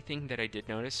one funny thing that I did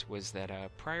notice was that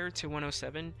prior to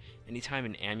 107, anytime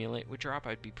an amulet would drop,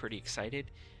 I'd be pretty excited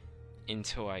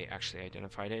until I actually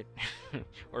identified it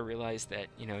or realized that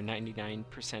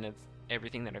 99% of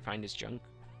everything that I find is junk.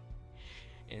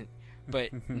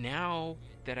 But now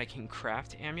that I can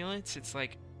craft amulets, it's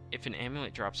like, if an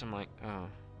amulet drops, I'm like, oh,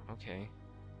 okay.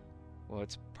 Well,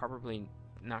 it's probably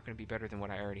not going to be better than what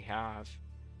I already have.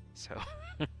 So,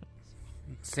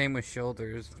 same with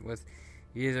shoulders. With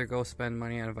you either go spend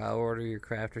money on a Valor or your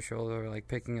crafter shoulder, or like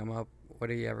picking them up. What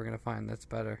are you ever gonna find that's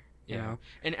better? You know?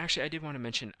 And actually, I did want to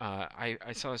mention. I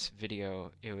saw this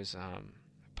video. It was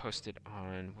posted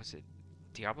on, was it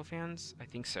Diablo Fans? I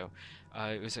think so.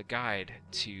 It was a guide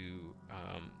to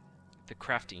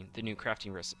the new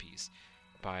crafting recipes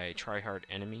by Tryhard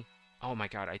Enemy. Oh my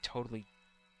god, I totally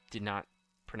did not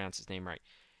pronounce his name right.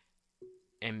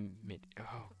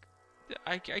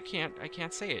 I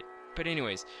can't say it. But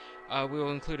anyways, we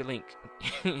will include a link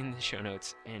in the show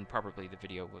notes, and probably the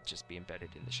video will just be embedded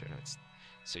in the show notes,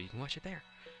 so you can watch it there.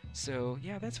 So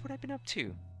yeah, that's what I've been up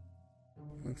to.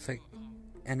 Looks like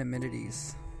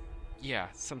Enemities. Yeah,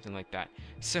 something like that.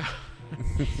 So,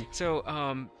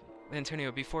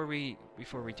 Antonio, before we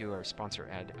do our sponsor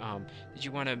ad, did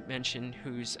you want to mention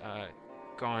who's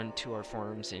gone to our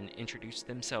forums and introduced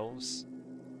themselves?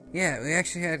 Yeah, we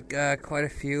actually had quite a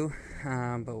few,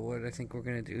 but what I think we're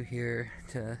going to do here,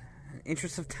 to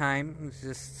interest of time, is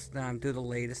just do the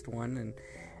latest one, and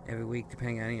every week,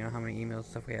 depending on how many emails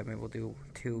stuff we have, maybe we'll do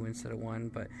 2 instead of 1.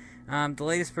 But the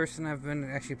latest person I've been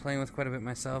actually playing with quite a bit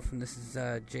myself, and this is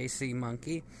JC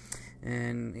Monkey,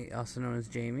 and also known as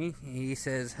Jamie. He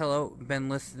says, "Hello, been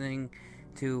listening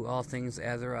to all things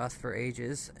Azeroth for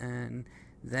ages, and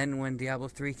then when Diablo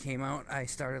 3 came out, I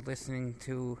started listening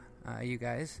to you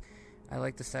guys. I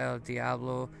like the style of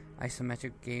Diablo,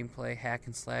 isometric gameplay, hack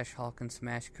and slash, Hulk and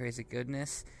smash crazy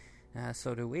goodness.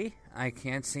 So do we. I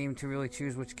can't seem to really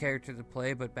choose which character to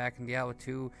play, but back in Diablo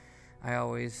 2, I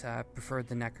always preferred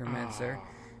the Necromancer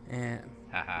and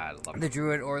the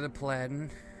Druid or the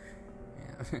Paladin.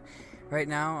 Yeah. Right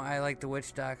now, I like the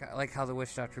Witch Doctor. I like how the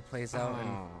Witch Doctor plays out, and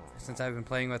since I've been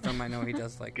playing with him, I know he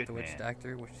does like the Witch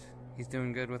Doctor, which he's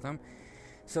doing good with him.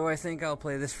 So I think I'll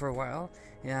play this for a while.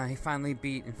 Yeah, he finally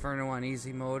beat Inferno on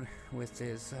easy mode with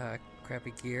his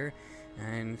crappy gear,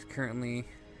 and currently,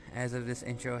 as of this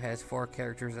intro, has 4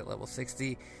 characters at level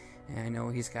 60, and I know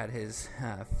he's got his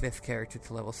 5th character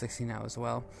to level 60 now as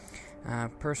well.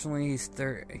 Personally,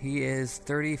 he is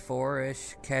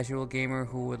 34-ish, casual gamer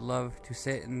who would love to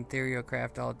sit in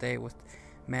Theriocraft all day with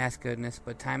math goodness,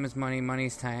 but time is money,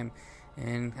 money's time,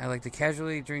 and I like to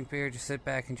casually drink beer, just sit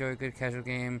back, enjoy a good casual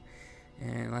game.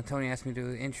 And Antonio asked me to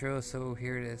do the intro, so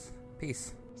here it is.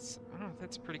 Peace. Oh,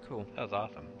 that's pretty cool. That was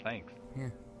awesome. Thanks. Yeah,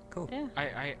 cool. Yeah,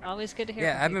 I always good to hear.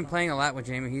 Yeah, from I've been people. playing a lot with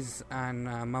Jamie. He's on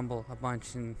Mumble a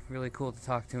bunch and really cool to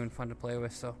talk to and fun to play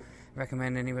with. So,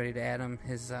 recommend anybody to add him.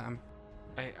 His I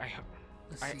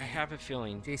have a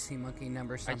feeling. JC Monkey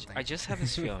number something. I just have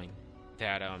this feeling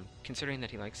that considering that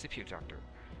he likes the Puke Doctor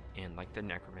and like the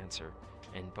Necromancer,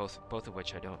 and both of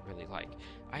which I don't really like,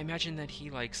 I imagine that he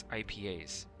likes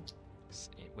IPAs.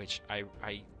 Which I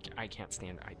can't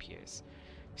stand IPAs.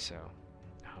 So,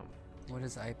 what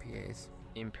is IPAs?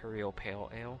 Imperial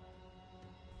Pale Ale.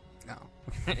 No.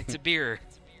 It's a beer.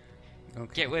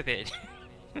 Okay. Get with it.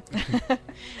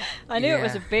 I knew it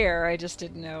was a bear. I just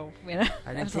didn't know. I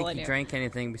didn't think he drank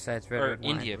anything besides red or wine.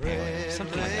 India Pale Ale,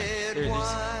 something like that. There's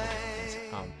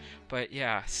but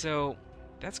yeah, so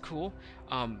that's cool.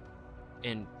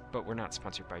 But we're not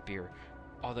sponsored by beer,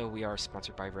 although we are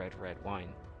sponsored by red wine.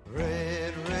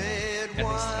 Red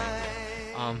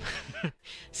wine.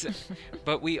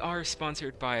 But we are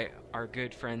sponsored by our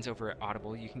good friends over at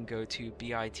Audible. You can go to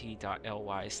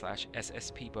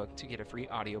bit.ly/sspbook to get a free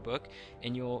audiobook,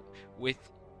 and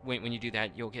when you do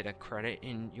that, you'll get a credit,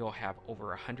 and you'll have over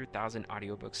 100,000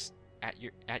 audiobooks at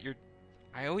your.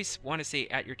 I always want to say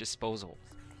at your disposal.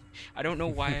 I don't know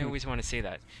why I always want to say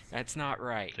that. That's not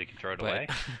right. So you can throw it away.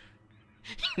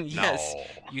 Yes, No.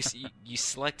 you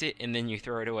select it and then you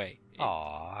throw it away.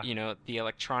 Aww. You know, the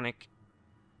electronic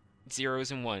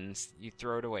zeros and ones, you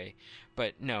throw it away.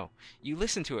 But no, you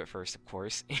listen to it first, of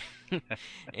course.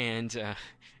 And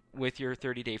with your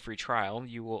 30-day free trial,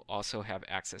 you will also have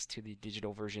access to the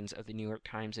digital versions of the New York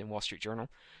Times and Wall Street Journal.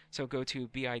 So go to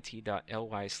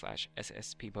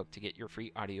bit.ly/sspbook to get your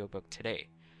free audiobook today.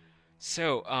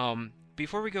 So,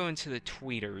 before we go into the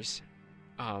tweeters,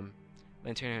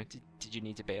 Lanterna, did you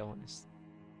need to bail on this?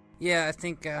 Yeah, I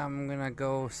think I'm going to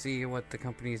go see what the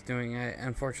company is doing. I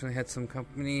unfortunately had some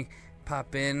company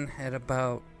pop in at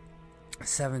about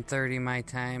 7:30 my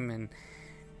time and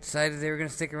decided they were going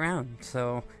to stick around.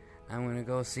 So I'm going to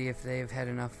go see if they've had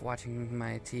enough watching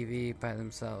my TV by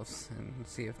themselves and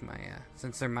see if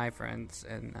since they're my friends,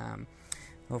 and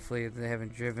hopefully they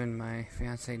haven't driven my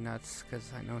fiance nuts,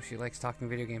 because I know she likes talking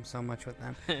video games so much with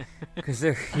them, because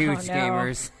they're huge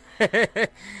gamers.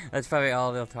 That's probably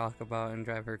all they'll talk about and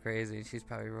drive her crazy. She's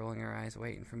probably rolling her eyes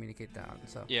waiting for me to get down.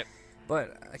 So. Yep.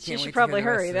 But I can't wait should to probably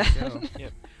hear the hurry rest of the then. show.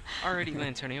 Yep. Alrighty,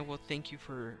 Lantonio. Well, thank you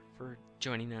for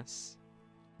joining us.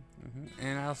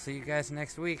 And I'll see you guys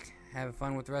next week. Have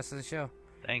fun with the rest of the show.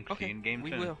 Thanks. See Okay, you in game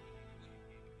we soon. will.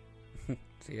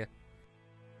 See ya.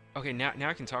 Okay, now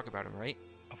I can talk about him, right?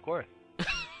 Of course.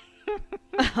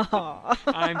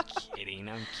 I'm kidding.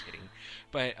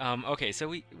 But okay, so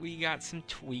we got some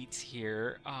tweets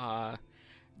here.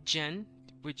 Jen,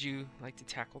 would you like to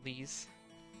tackle these?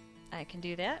 I can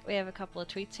do that. We have a couple of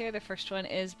tweets here. The first one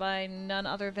is by none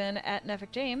other than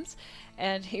 @Nevik_James,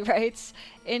 and he writes,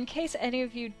 "In case any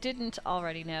of you didn't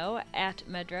already know,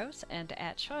 @Medros and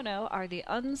 @Shawno are the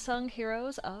unsung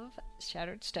heroes of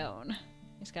Shattered Stone."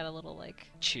 He's got a little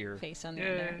cheer face on the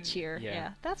end there. Cheer. Yeah.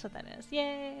 Yeah, that's what that is.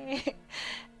 Yay!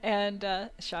 And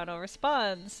Shawno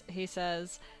responds. He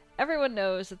says, "Everyone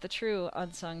knows that the true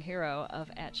unsung hero of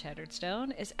 @Shattered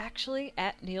Stone is actually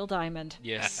 @Neil Diamond."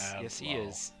 Yes, yes, he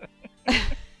is.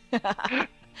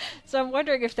 So I'm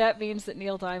wondering if that means that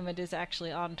Neil Diamond is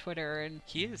actually on Twitter and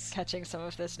He is. catching some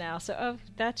of this now. So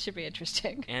that should be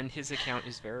interesting. And his account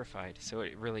is verified, so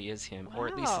it really is him, or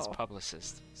at least his Wow.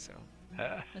 publicist. So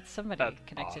It's somebody That's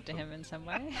connected to awesome. him in some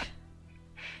way.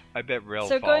 I bet Rail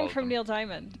So going follows from him. Neil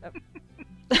Diamond.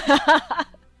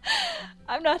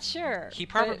 I'm not sure. he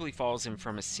but- probably follows him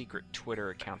from a secret Twitter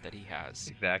account that he has,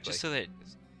 Exactly. just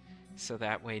so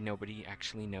that way nobody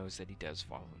actually knows that he does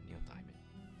follow Neil Diamond.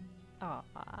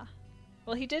 Aw.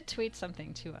 Well, he did tweet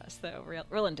something to us, though.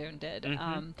 Rillandune did.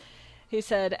 Mhm. He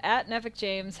said,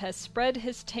 @Nevik_James has spread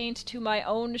his taint to my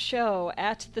own show,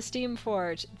 @The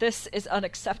Steamforge. This is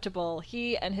unacceptable.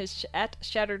 He and his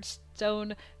 @Shattered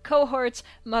Stone cohorts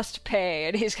must pay.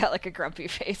 And he's got a grumpy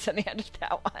face on the end of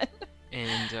that one.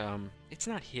 And it's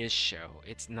not his show.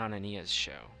 It's Nanania's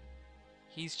show.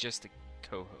 He's just a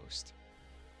co-host.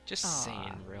 Just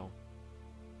saying, Real.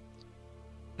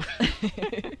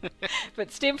 But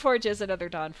Steamforge is another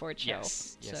Dawnforge show.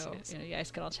 Yes, so it is. you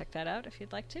guys can all check that out if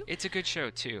you'd like to. It's a good show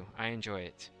too. I enjoy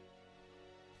it.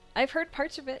 I've heard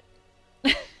parts of it.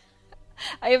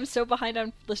 I am so behind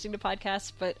on listening to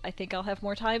podcasts, but I think I'll have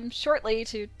more time shortly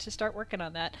to start working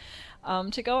on that.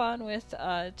 To go on with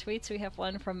tweets, we have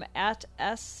one from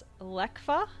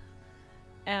 @SLekva.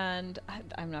 And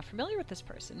I'm not familiar with this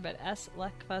person, but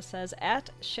SLekva says,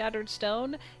 @Shattered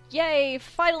Stone, yay!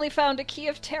 Finally found a key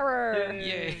of terror!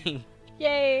 Yay!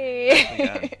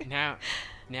 Yay!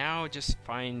 Now just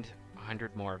find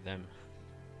 100 more of them.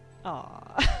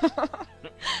 Aw.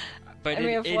 But And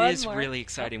we it have one is more. really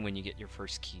exciting when you get your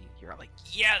first key. You're like,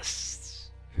 yes!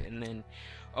 And then,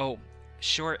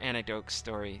 short anecdote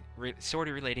story, sort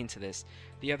of relating to this.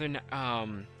 The other,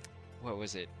 what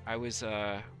was it? I was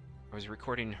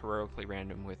recording Heroically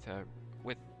Random with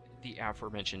the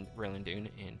aforementioned Rillandune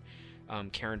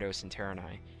and Karandos and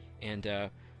Terranai, and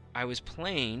I was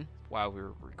playing while we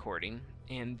were recording,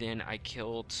 and then I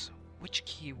killed. Which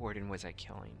Key Warden was I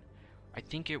killing? I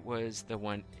think it was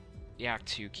the Act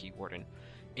 2 Key Warden,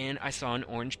 and I saw an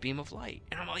orange beam of light,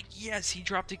 and I'm like, yes, he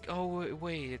dropped it. Oh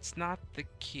wait, it's not the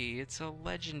key, it's a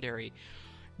legendary.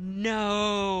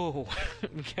 No,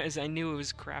 because I knew it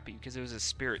was crappy because it was a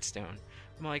Spirit Stone.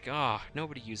 I'm like,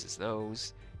 nobody uses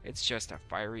those. It's just a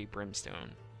fiery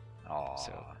brimstone. Aww.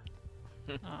 So,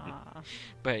 Aw.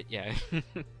 but yeah,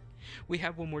 we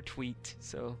have one more tweet.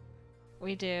 So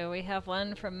We do. We have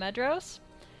one from Medros,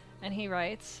 and he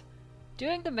writes,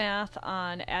 "Doing the math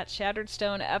on @Shattered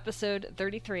Stone episode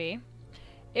 33,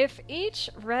 if each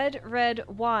red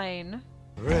wine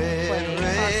play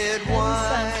costs 10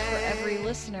 cents for every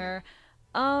listener,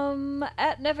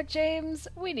 @Nevik_James,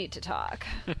 we need to talk."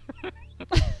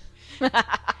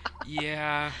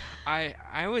 yeah, I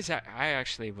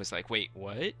actually was like, wait,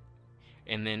 what?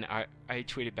 And then I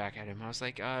tweeted back at him. I was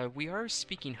like, we are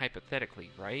speaking hypothetically,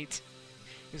 right?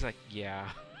 He was like, yeah.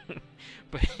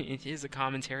 But it is a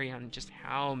commentary on just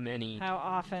how many... How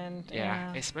often?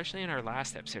 Yeah, especially in our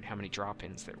last episode, how many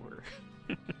drop-ins there were.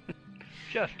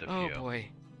 Just a Oh few. boy.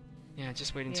 Yeah,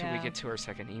 just wait until we Yeah. get to our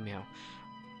second email.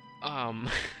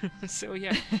 So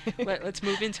yeah, let's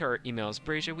move into our emails.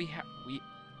 Brazia,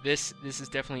 this is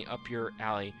definitely up your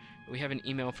alley. We have an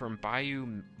email from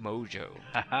Bayou Mojo.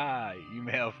 Haha,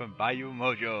 email from Bayou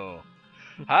Mojo.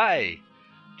 Hi,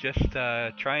 just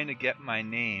trying to get my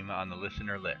name on the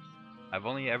listener list. I've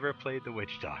only ever played the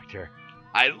Witch Doctor.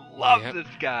 I love Yep. this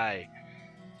guy.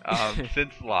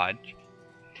 Since launch.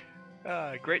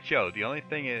 Great show. The only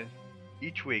thing is,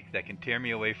 each week that can tear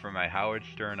me away from my Howard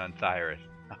Stern on Cyrus.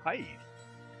 Nice.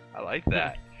 I like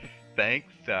that.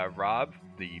 Thanks, Rob,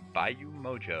 the Bayou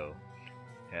Mojo.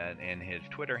 And his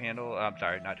Twitter handle, I'm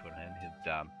sorry, not Twitter handle, his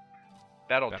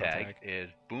battle tag is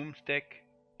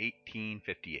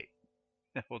Boomstick1858.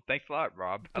 Well, thanks a lot,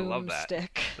 Rob. I love that.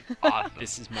 Boomstick. That's awesome.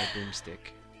 This is my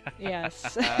boomstick.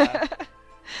 Yes.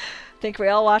 Think we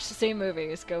all watch the same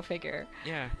movies. Go figure.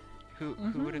 Yeah. Who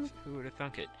would have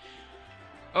thunk it?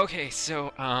 Okay,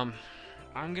 so I'm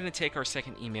gonna take our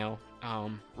second email.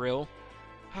 Rill.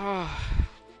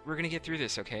 We're gonna get through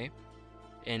this, okay?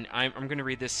 And I'm gonna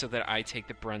read this so that I take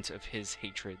the brunt of his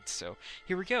hatred. So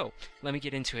here we go. Let me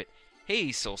get into it. Hey,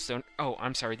 Soulstone. Oh,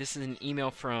 I'm sorry. This is an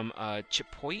email from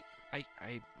Chipoit.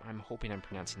 I'm hoping I'm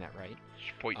pronouncing that right.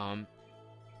 Chipoit.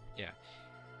 Yeah.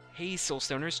 Hey,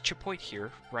 Soulstoners. Chipoit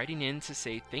here, writing in to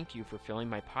say thank you for filling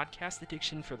my podcast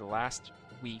addiction for the last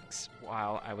weeks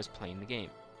while I was playing the game.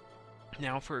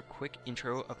 Now for a quick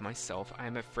intro of myself. I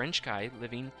am a French guy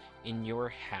living in your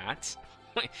hat.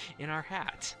 In our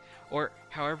hat. Or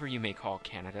however you may call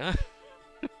Canada.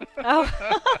 Oh,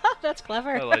 that's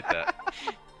clever. I like that.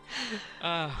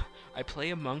 I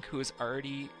play a monk who is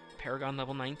already Paragon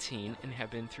level 19 and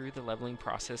have been through the leveling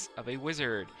process of a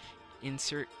wizard.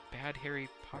 Insert bad Harry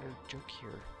Potter joke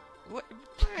here. What?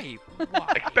 Why?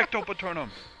 Why? Expecto Patronum.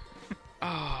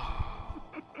 Oh.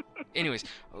 Anyways,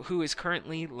 who is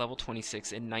currently level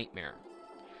 26 in Nightmare.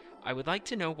 I would like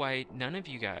to know why none of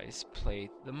you guys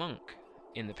played the monk.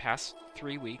 In the past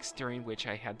 3 weeks during which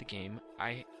I had the game,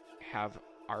 I have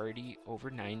already over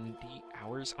 90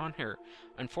 hours on her.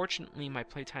 Unfortunately, my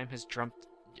playtime has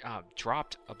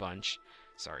dropped a bunch.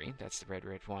 Sorry, that's the red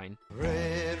wine.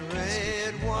 Red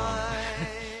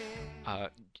wine.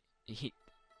 He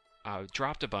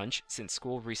dropped a bunch since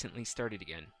school recently started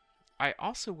again. I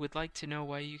also would like to know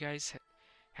why you guys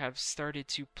have started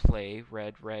to play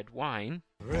red wine.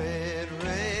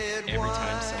 Every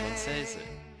time someone says it.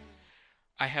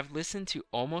 I have listened to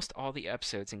almost all the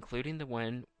episodes, including the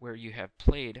one where you have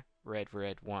played red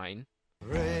wine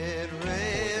for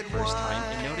the first time,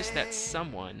 and noticed that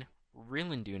someone,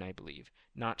 Rillandune I believe,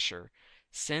 not sure,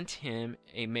 sent him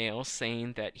a mail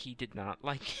saying that he did not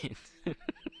like it.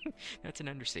 That's an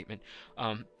understatement.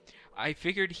 I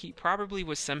figured he probably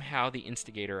was somehow the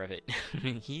instigator of it.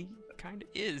 He kind of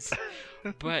is.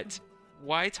 But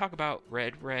why talk about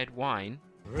red wine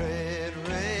in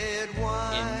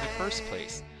the first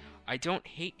place? I don't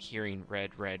hate hearing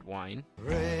red wine.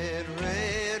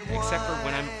 Except for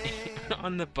when I'm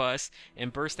on the bus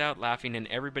and burst out laughing and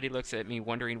everybody looks at me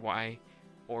wondering why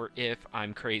or if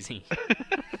I'm crazy.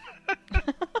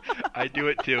 I do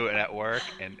it too, and at work,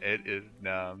 and it is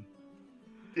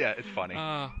yeah, it's funny.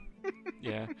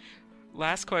 Yeah.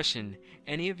 Last question.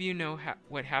 Any of you know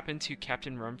what happened to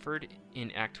Captain Rumford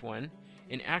in Act 1?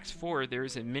 In Act 4, there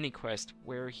is a mini-quest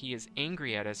where he is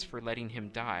angry at us for letting him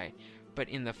die, but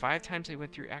in the 5 times I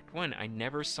went through Act 1, I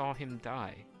never saw him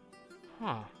die.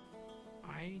 Huh.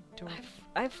 I don't...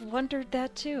 I've wondered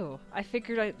that too. I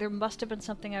figured there must have been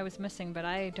something I was missing, but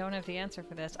I don't have the answer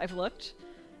for this. I've looked.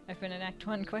 I've been in Act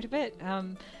 1 quite a bit.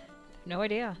 No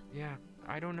idea. Yeah,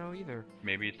 I don't know either.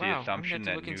 Maybe it's the assumption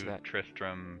that New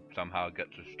Tristram somehow got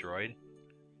destroyed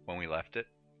when we left it.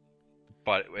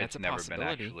 But it's never been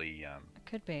actually...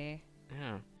 Could be.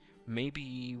 Yeah.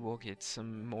 Maybe we'll get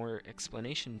some more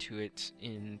explanation to it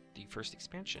in the first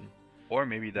expansion. Or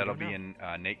maybe that'll be in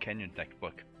Nate Kenyon's next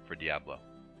book for Diablo.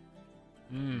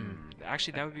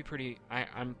 Actually, that would be pretty...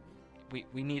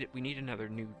 We need another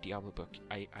new Diablo book.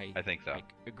 I think so. I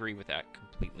agree with that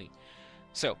completely.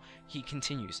 So, he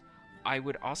continues. I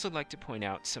would also like to point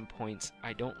out some points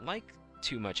I don't like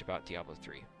too much about Diablo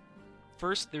 3.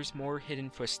 First, there's more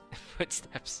hidden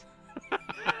footsteps.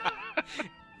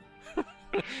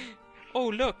 Oh,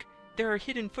 look! There are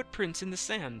hidden footprints in the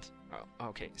sand. Oh,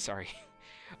 okay, sorry.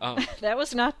 That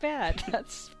was not bad.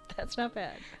 That's not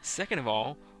bad. Second of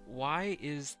all, why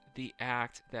is the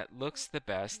act that looks the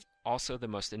best also the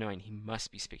most annoying? He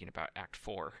must be speaking about Act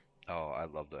 4. Oh, I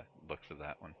love the looks of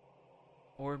that one.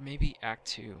 Or maybe Act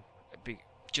 2.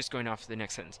 Just going off the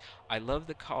next sentence. I love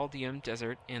the Chaldeum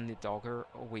Desert and the Dalgar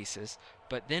Oasis,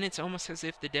 but then it's almost as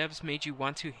if the devs made you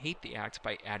want to hate the act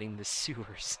by adding the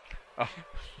sewers.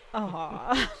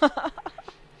 Aww.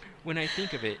 When I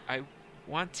think of it, I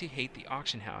want to hate the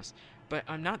auction house, but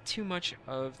I'm not too much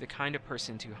of the kind of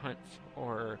person to hunt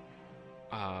for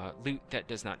loot that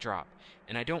does not drop,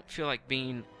 and I don't feel like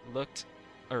being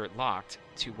locked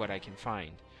to what I can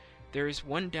find. There is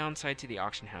one downside to the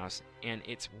auction house, and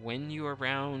it's when you're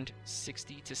around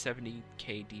 60 to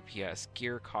 70k DPS,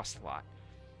 gear costs a lot.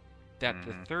 That's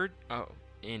the third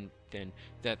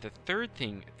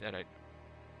thing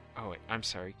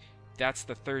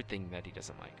that he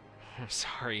doesn't like. I'm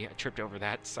sorry, I tripped over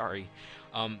that. Sorry.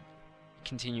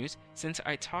 Continues. Since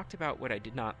I talked about what I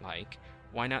did not like,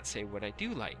 why not say what I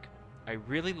do like? I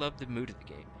really love the mood of the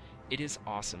game. It is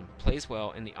awesome, plays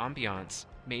well, and the ambiance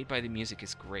made by the music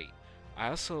is great. I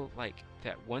also like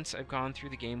that once I've gone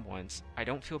through the game once, I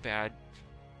don't feel bad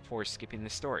for skipping the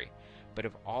story. But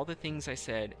of all the things I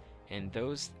said, and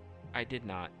those I did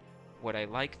not, what I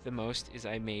like the most is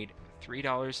I made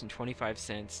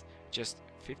 $3.25, just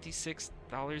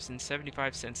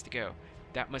 $56.75 to go.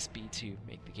 That must be to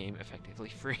make the game effectively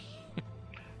free.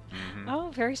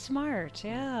 Oh, very smart.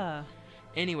 Yeah.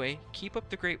 Anyway, keep up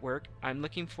the great work. I'm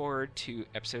looking forward to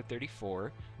episode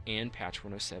 34 and patch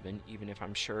 107, even if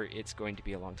I'm sure it's going to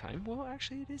be a long time. Well,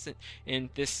 actually, it isn't. And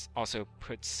this also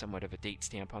puts somewhat of a date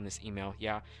stamp on this email.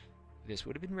 Yeah, this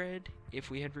would have been read if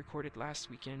we had recorded last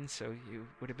weekend, so it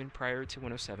would have been prior to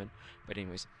 107. But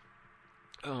anyways,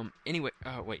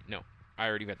 wait, no, I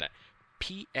already read that.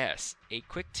 P.S. A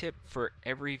quick tip for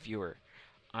every viewer.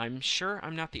 I'm sure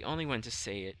I'm not the only one to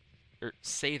say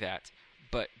that,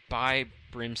 but buy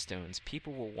brimstones.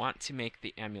 People will want to make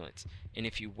the amulets, and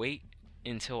if you wait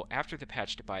until after the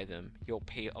patch to buy them, you'll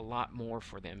pay a lot more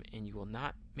for them, and you will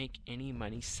not make any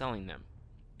money selling them.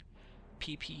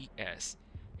 PPS.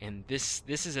 And this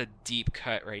is a deep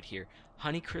cut right here.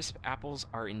 Honeycrisp apples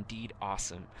are indeed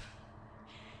awesome.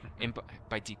 And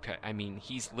by deep cut, I mean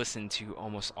he's listened to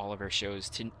almost all of our shows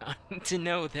to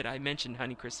know that I mentioned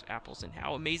Honeycrisp apples and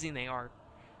how amazing they are.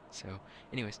 So,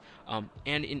 anyways,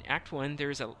 and in Act 1,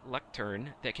 there's a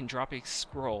lectern that can drop a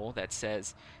scroll that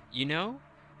says, you know,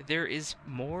 there is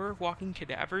more walking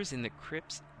cadavers in the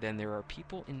crypts than there are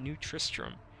people in New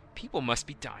Tristram. People must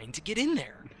be dying to get in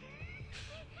there.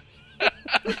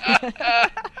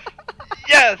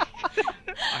 Yes!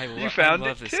 You found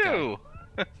love it this too!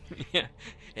 Guy. Yeah,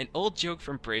 an old joke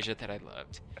from Brazia that I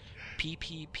loved.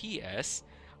 PPPS.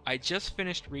 I just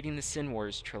finished reading the Sin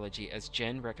Wars trilogy as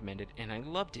Jen recommended, and I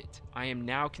loved it. I am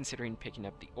now considering picking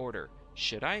up the Order.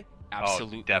 Should I?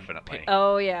 Absolutely. Oh, definitely.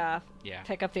 Oh, yeah. Yeah.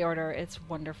 Pick up the Order. It's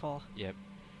wonderful. Yep.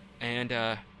 And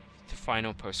the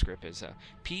final postscript is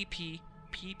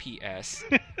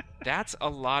PPPS. That's a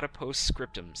lot of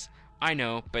postscriptums. I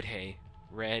know, but hey,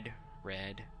 red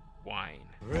wine.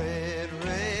 Red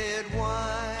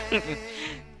wine.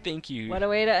 Thank you. What a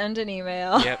way to end an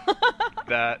email. Yep.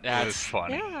 That's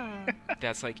funny. Yeah.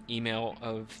 That's like email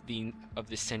of the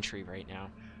century right now.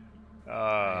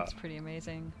 That's pretty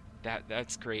amazing.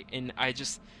 That's great, and I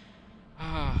just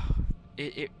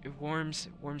it warms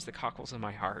the cockles of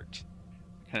my heart.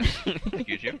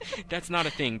 Excuse you? That's not a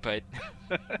thing, but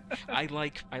I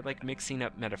like mixing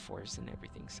up metaphors and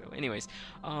everything. So, anyways,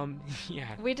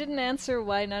 yeah. We didn't answer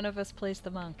why none of us plays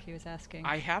the monk. He was asking.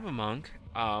 I have a monk,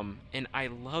 and I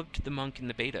loved the monk in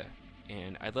the beta,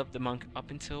 and I loved the monk up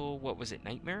until what was it,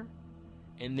 Nightmare,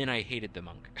 and then I hated the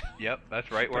monk. Yep,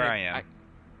 that's right where I am.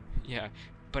 Yeah,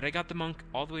 but I got the monk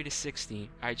all the way to 60.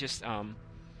 I just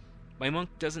my monk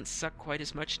doesn't suck quite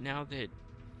as much now that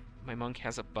my monk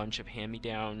has a bunch of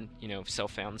hand-me-down,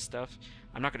 self-found stuff.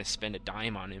 I'm not going to spend a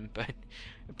dime on him,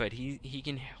 but he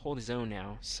can hold his own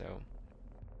now, so.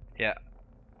 Yeah.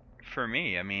 For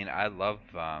me, I mean, I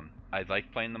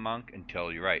like playing the monk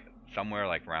until, you're right, somewhere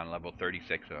like around level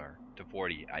 36 or to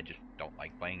 40, I just don't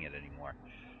like playing it anymore.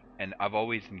 And I've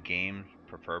always in games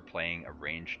prefer playing a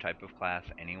ranged type of class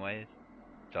anyways,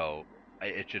 so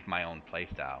it's just my own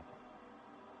playstyle.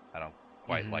 I don't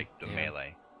quite like the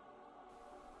melee.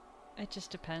 It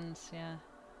just depends, yeah.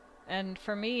 And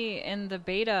for me, in the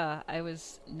beta, I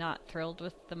was not thrilled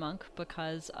with the monk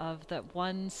because of that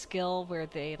one skill where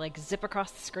they, zip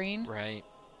across the screen. Right.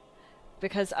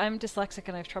 Because I'm dyslexic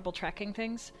and I have trouble tracking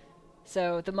things.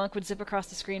 So the monk would zip across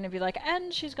the screen and be like,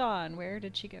 and she's gone. Where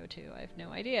did she go to? I have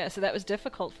no idea. So that was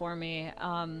difficult for me.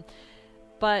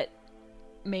 But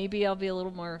maybe I'll be a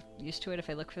little more used to it if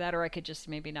I look for that, or I could just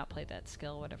maybe not play that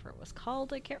skill, whatever it was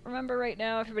called. I can't remember right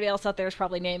now. Everybody else out there is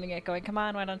probably naming it, going, come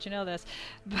on, why don't you know this?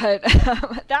 But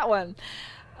that one.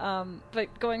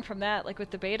 But going from that, with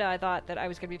the beta, I thought that I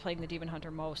was going to be playing the Demon Hunter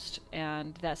most,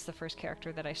 and that's the first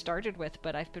character that I started with,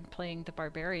 but I've been playing the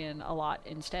Barbarian a lot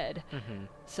instead. Mm-hmm.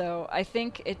 So I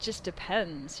think it just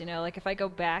depends, if I go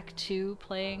back to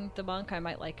playing the monk, I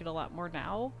might like it a lot more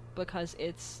now, because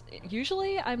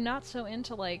usually I'm not so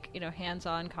into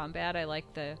hands-on combat. I like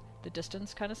the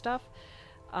distance kind of stuff.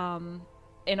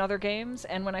 In other games,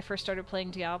 and when I first started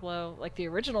playing Diablo, the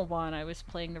original one, I was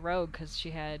playing the rogue because she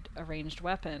had a ranged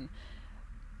weapon,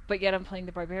 but yet I'm playing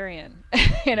the barbarian,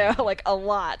 a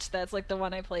lot. That's the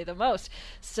one I play the most.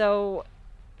 So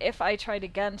if I tried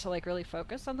again to really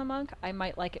focus on the monk, I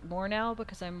might like it more now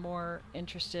because I'm more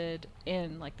interested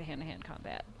in the hand-to-hand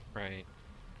combat. Right.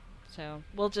 So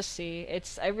we'll just see.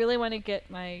 I really want to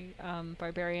get my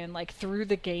barbarian through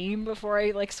the game before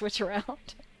I switch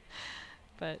around.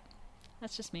 But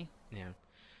that's just me. Yeah.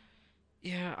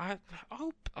 Yeah,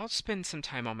 I'll spend some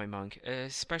time on my monk,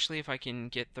 especially if I can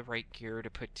get the right gear to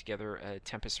put together a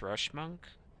Tempest Rush monk,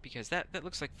 because that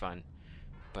looks like fun.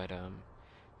 but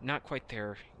not quite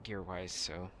there gear-wise.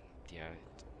 So yeah,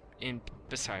 and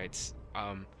besides,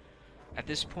 at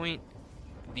this point,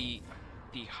 the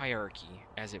hierarchy,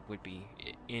 as it would be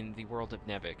in the world of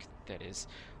Nevik, that is,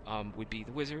 would be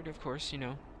the wizard, of course,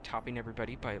 topping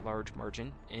everybody by a large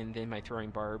margin, and then my throwing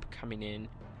barb coming in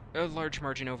a large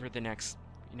margin over the next,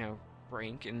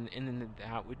 rank, and then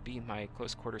that would be my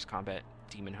close quarters combat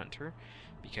demon hunter,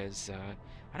 because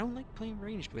I don't like playing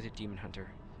ranged with a demon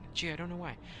hunter. Gee, I don't know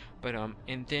why. But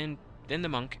and then the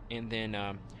monk, and then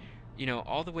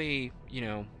all the way,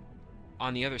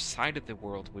 on the other side of the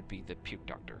world would be the puke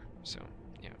doctor. So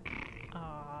yeah.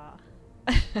 Aww.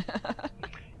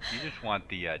 You just want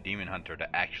the demon hunter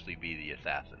to actually be the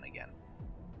assassin again.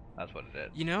 That's what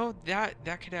it is.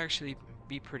 That could actually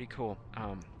be pretty cool.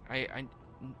 I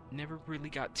never really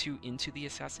got too into the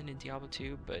assassin in Diablo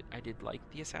 2, but I did like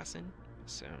the assassin.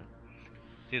 So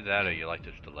either that or you like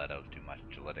the stilettos too much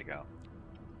to let it go.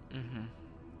 Mhm.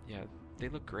 Yeah, they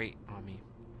look great on me.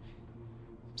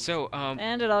 So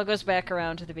and it all goes back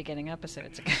around to the beginning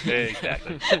episodes again.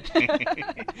 Exactly.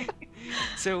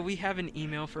 So we have an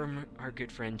email from our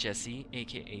good friend Jesse,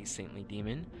 aka Saintly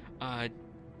Demon.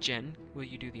 Jen, will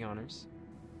you do the honors?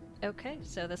 Okay,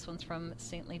 so this one's from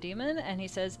Saintly Demon, and he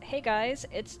says, "Hey guys,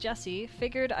 it's Jesse.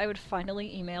 Figured I would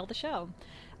finally email the show.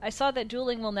 I saw that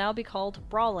dueling will now be called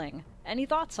brawling. Any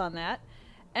thoughts on that?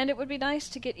 And it would be nice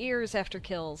to get ears after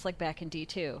kills, like back in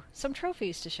D2. Some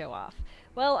trophies to show off.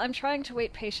 Well, I'm trying to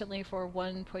wait patiently for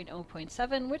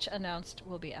 1.0.7, which announced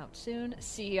will be out soon.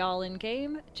 See y'all in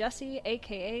game. Jesse,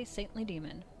 aka Saintly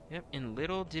Demon." Yep, and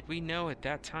little did we know at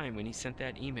that time when he sent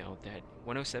that email that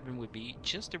 107 would be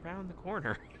just around the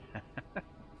corner.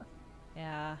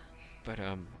 Yeah. But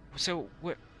so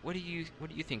what do you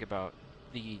think about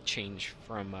the change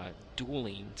from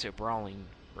dueling to brawling,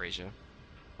 Brasia?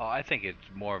 Well, I think it's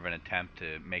more of an attempt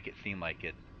to make it seem like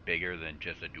it's bigger than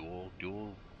just a duel.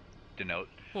 Duel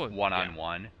denotes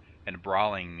one-on-one, and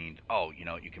brawling means,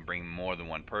 you can bring more than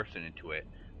one person into it,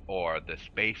 or the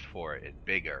space for it is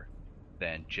bigger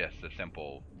than just a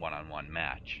simple one-on-one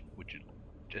match, which is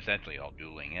essentially all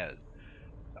dueling is.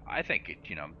 I think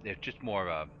it's just more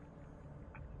of a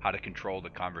how to control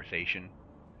the conversation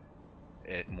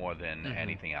more than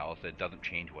anything else. It doesn't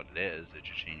change what it is, it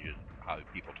just changes how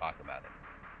people talk about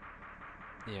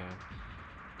it. Yeah.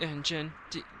 And Jen,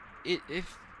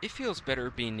 it feels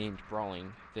better being named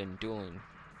brawling than dueling.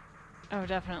 Oh,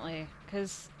 definitely.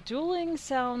 Because dueling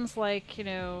sounds like,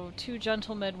 two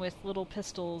gentlemen with little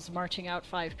pistols marching out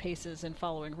 5 paces and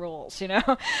following rules,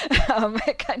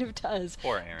 It kind of does.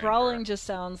 Or Aaron Brawling Burr. just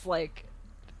sounds like...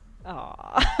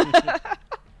 Aww.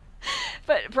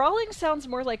 But brawling sounds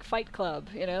more like Fight Club,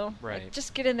 Right. Like,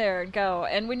 just get in there and go.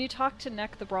 And when you talk to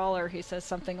Neck the Brawler, he says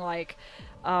something like,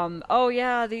 oh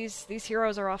yeah, these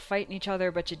heroes are off fighting each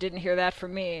other, but you didn't hear that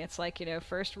from me. It's like,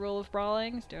 first rule of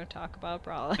brawling is don't talk about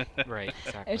brawling. Right,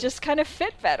 exactly. It just kind of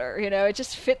fit better, it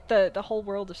just fit the whole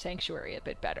world of Sanctuary a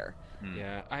bit better.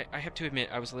 Yeah, I have to admit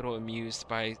I was a little amused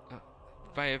by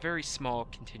a very small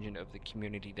contingent of the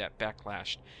community that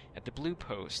backlashed at the Blue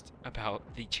Post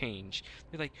about the change.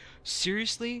 They're like,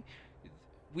 seriously?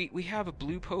 We have a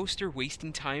Blue Poster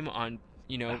wasting time on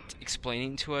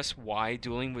explaining to us why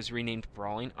dueling was renamed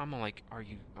brawling. I'm like,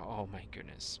 oh my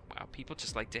goodness. Wow, people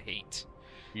just like to hate.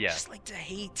 Yeah. Just like to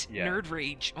hate. Yeah. Nerd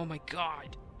rage. Oh my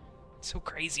god. It's so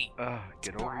crazy. Get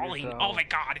it's over brawling. yourself. Oh my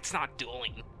god, it's not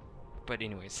dueling. But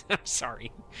anyways, I'm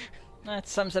sorry. That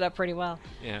sums it up pretty well.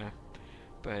 Yeah.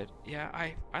 But yeah,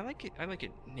 I like it. I like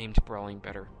it named brawling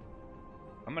better.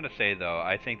 I'm gonna say though,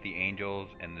 I think the angels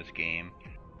in this game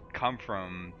come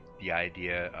from the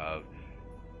idea of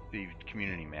the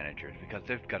community managers, because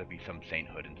there's got to be some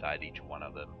sainthood inside each one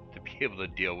of them to be able to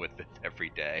deal with this every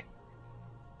day.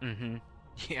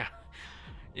 Yeah.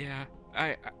 Yeah.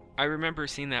 I remember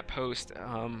seeing that post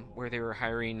where they were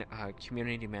hiring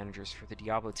community managers for the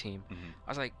Diablo team.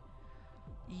 I was like,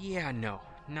 yeah, no,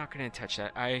 not gonna touch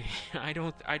that. I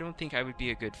don't think I would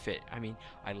be a good fit. I mean,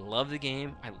 I love the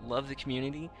game, I love the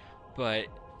community, but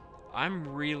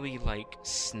I'm really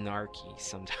snarky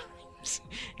sometimes.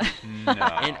 No.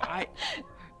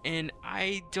 And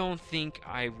I don't think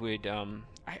I would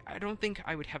I don't think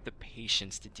I would have the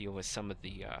patience to deal with some of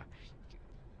the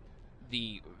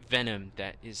venom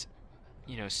that is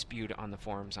spewed on the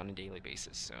forums on a daily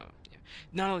basis. So yeah.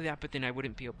 Not only that, but then I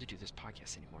wouldn't be able to do this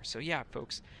podcast anymore. So yeah,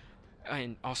 folks,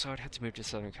 and also I'd have to move to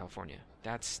Southern California.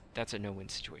 That's a no-win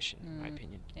situation in my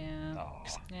opinion. Yeah.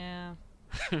 Yeah.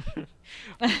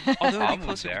 Although it'd be move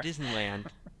closer there. to Disneyland.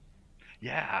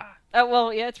 Yeah. Oh,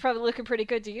 well, yeah, it's probably looking pretty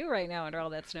good to you right now under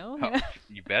all that snow.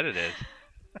 You bet it is.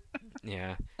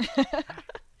 Yeah.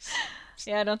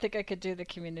 Yeah, I don't think I could do the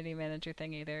community manager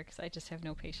thing either, because I just have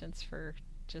no patience for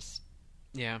just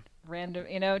Yeah. random,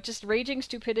 just raging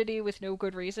stupidity with no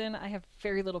good reason. I have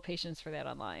very little patience for that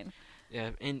online.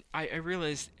 Yeah, and I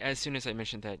realized as soon as I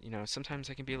mentioned that, sometimes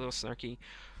I can be a little snarky.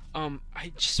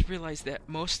 I just realized that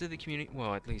most of the community,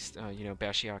 well, at least,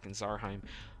 Bashiok and Zarheim,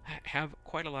 have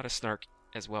quite a lot of snark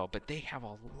as well, but they have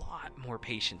a lot more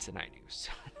patience than I do.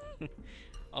 So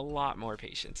a lot more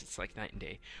patience. It's like night and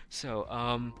day.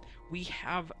 So, we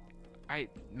have,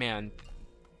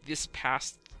 this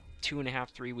past 2.5,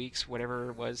 3 weeks, whatever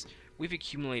it was, we've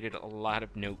accumulated a lot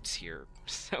of notes here.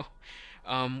 So,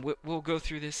 we'll go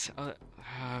through this,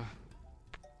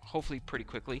 hopefully pretty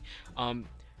quickly.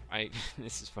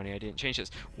 This is funny, I didn't change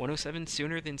this. 107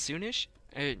 Sooner Than Soonish?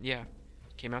 Yeah,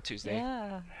 came out Tuesday.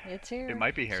 Yeah, it's here. It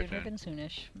might be here Sooner soon. than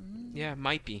soonish. Mm. Yeah,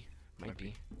 might be.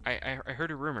 I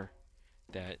heard a rumor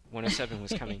that 107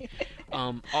 was coming.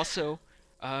 Also,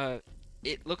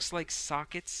 it looks like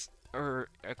sockets or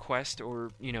a quest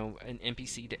or, an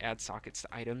NPC to add sockets to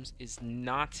items is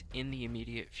not in the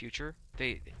immediate future.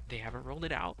 They haven't rolled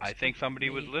it out. I think somebody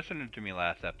was listening to me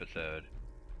last episode.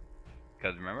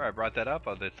 Because remember, I brought that up.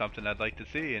 There's something I'd like to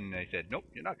see, and they said, nope,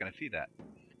 you're not going to see that.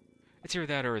 It's either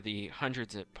that or the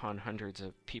hundreds upon hundreds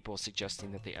of people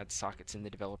suggesting that they add sockets in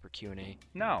the developer Q&A.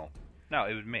 No,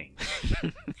 it was me.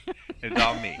 It was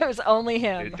all me. It was only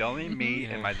him. It's only me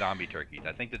and my zombie turkeys.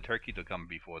 I think the turkeys will come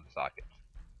before the sockets.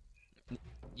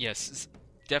 Yes,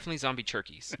 definitely zombie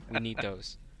turkeys. We need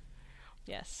those.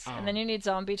 Yes, and then you need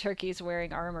zombie turkeys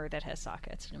wearing armor that has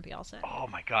sockets, and it'll be all set. Oh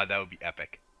my god, that would be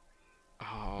epic.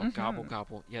 Oh, gobble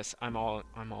gobble. Yes, I'm all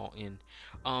in.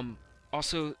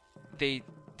 Also, they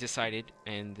decided,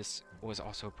 and this was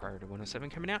also prior to 107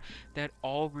 coming out, that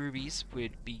all rubies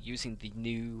would be using the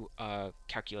new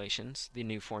calculations, the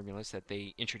new formulas that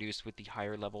they introduced with the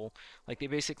higher level. Like they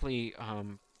basically,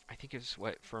 I think it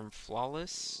was from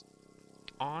flawless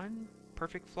on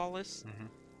perfect flawless.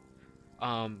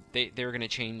 They were going to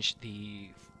change the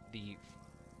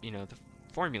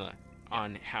formula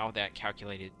on how that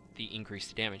calculated the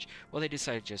increased damage. Well, they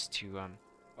decided just to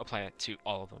apply it to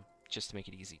all of them, just to make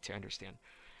it easy to understand.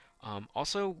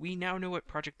 Also, we now know what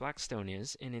Project Blackstone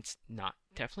is, and it's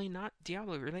definitely not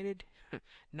Diablo related,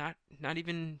 not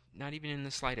even in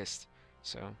the slightest.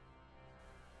 So,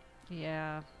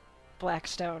 yeah,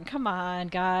 Blackstone. Come on,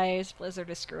 guys, Blizzard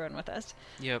is screwing with us.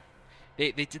 Yep,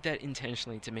 they did that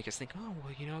intentionally to make us think, oh,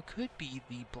 well, it could be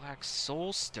the Black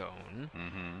Soulstone,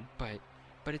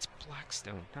 but it's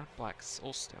Blackstone, not Black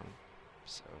Soulstone.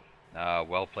 So,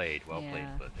 well played,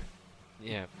 Blizzard.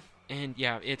 Yeah. And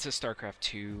yeah, it's a StarCraft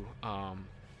 2.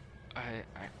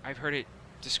 I've heard it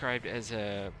described as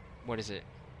a, what is it?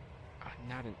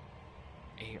 Not an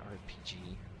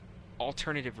ARPG,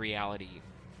 alternative reality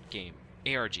game.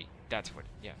 ARG. That's what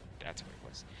it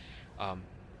was.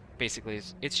 Basically,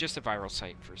 it's just a viral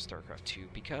site for StarCraft 2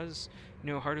 because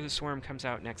Heart of the Swarm comes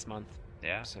out next month.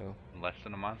 Yeah. So less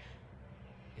than a month.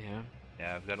 Yeah.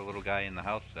 Yeah, I've got a little guy in the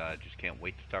house. Just can't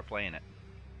wait to start playing it.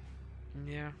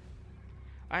 Yeah.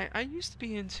 I used to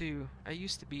be into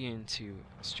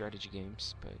strategy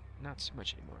games, but not so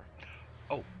much anymore.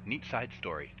 Oh, neat side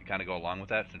story to kind of go along with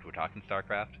that, since we're talking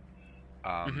StarCraft.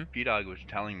 B-Dog was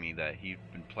telling me that he'd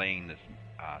been playing this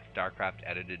StarCraft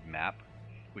edited map,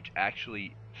 which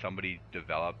actually somebody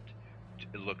developed.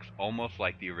 It looks almost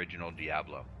like the original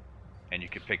Diablo, and you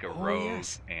could pick a rogue,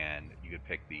 and you could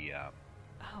pick the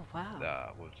oh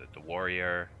wow, the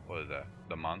warrior or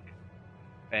the monk.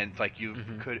 And it's like you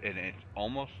could, and it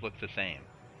almost looks the same.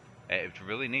 It's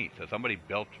really neat. So somebody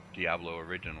built Diablo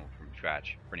original from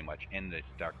scratch, pretty much, in the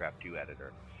StarCraft 2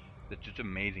 editor. It's just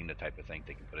amazing the type of thing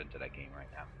they can put into that game right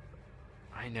now.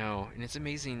 I know, and it's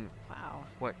amazing. Wow.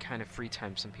 What kind of free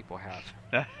time some people have.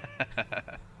 But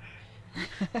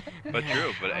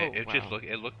true. But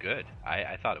it looked good.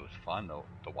 I thought it was fun to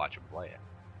watch him play it.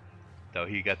 So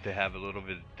he got to have a little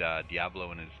bit of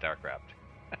Diablo in his StarCraft.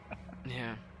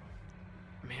 Yeah.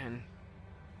 Man,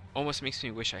 almost makes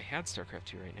me wish I had StarCraft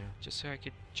 2 right now, just so I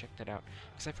could check that out,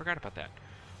 because I forgot about that.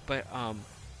 But,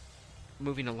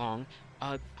 moving along,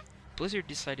 Blizzard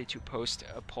decided to post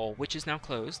a poll, which is now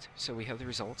closed, so we have the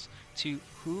results, to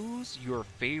who's your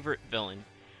favorite villain?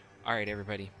 Alright,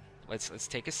 everybody, let's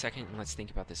take a second and let's think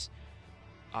about this.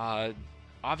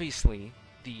 Obviously,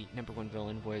 the number one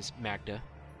villain was Magda.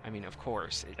 I mean, of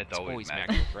course, it's always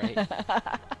Magda,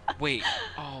 right? Wait,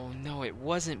 oh no, it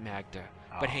wasn't Magda.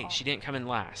 But hey, she didn't come in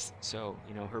last, so,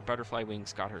 her butterfly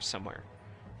wings got her somewhere.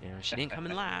 She didn't come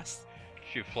in last.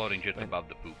 She was floating just above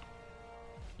the poop.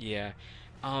 Yeah.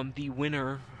 The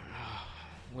winner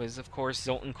was, of course,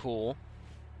 Zoltan Kulle.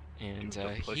 And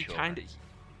he kind of...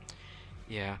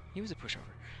 Yeah, he was a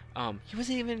pushover. He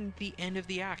wasn't even the end of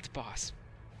the act boss.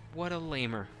 What a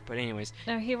lamer. But anyways.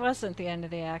 No, he wasn't the end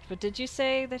of the act. But did you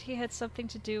say that he had something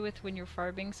to do with when you're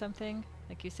farming something?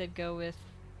 Like you said, go with...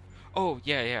 Oh,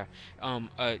 yeah.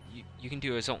 You can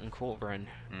do a Zoltan Cool run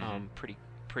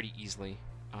pretty easily.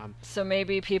 So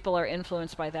maybe people are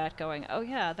influenced by that going, oh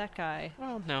yeah, that guy.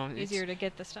 Well, no. Easier to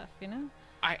get the stuff, you know?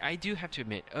 I do have to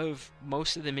admit, of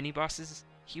most of the mini-bosses,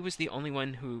 he was the only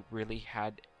one who really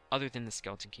had, other than the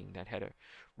Skeleton King, that had a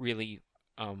really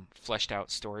fleshed out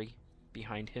story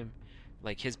behind him.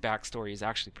 Like, his backstory is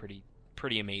actually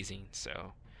pretty amazing,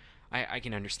 so I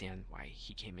can understand why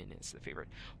he came in as the favorite.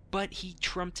 But he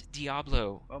trumped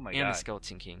Diablo the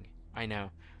Skeleton King. I know,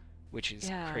 which is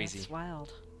crazy. Yeah, it's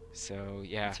wild. So,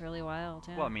 yeah. It's really wild,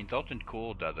 yeah. Well, I mean, Zoltan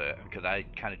Cool does it, because I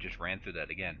kind of just ran through that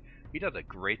again. He does a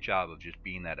great job of just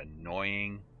being that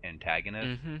annoying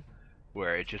antagonist,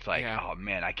 where it's just like, oh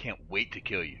man, I can't wait to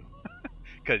kill you.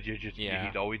 Because you're just,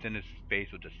 he's always in his face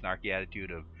with the snarky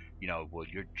attitude of, you know, well,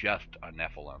 you're just a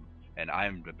Nephilim, and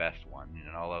I'm the best one,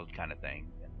 and all those kind of things.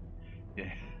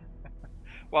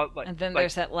 Well, like, and then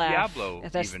there's that laugh. Diablo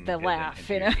that's the laugh,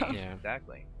 you know? Yeah.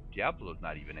 Exactly. Diablo's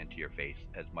not even into your face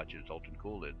as much as Zoltan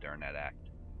Cool is during that act.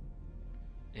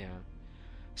 Yeah.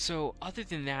 So, other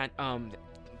than that,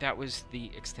 that was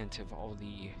the extent of all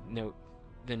the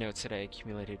notes that I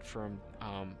accumulated from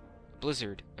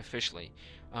Blizzard officially.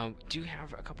 Do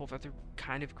have a couple of other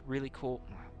kind of really cool...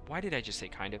 Why did I just say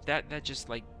kind of? That just,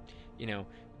 like, you know,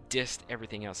 dissed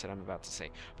everything else that I'm about to say.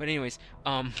 But anyways,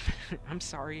 I'm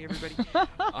sorry, everybody.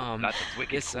 That's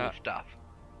wicked cool stuff.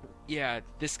 Yeah,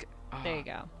 this... there you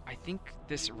go. I think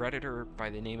this Redditor by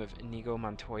the name of Inigo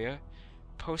Montoya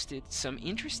posted some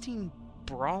interesting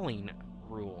brawling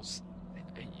rules.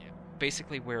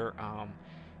 Basically where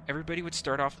everybody would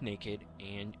start off naked,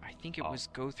 and I think it was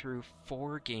go through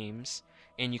 4 games,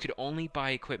 and you could only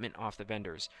buy equipment off the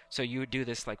vendors. So you would do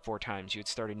this like 4 times. You would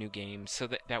start a new game, so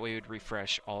that way it would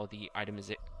refresh all the items.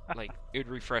 It would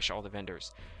refresh all the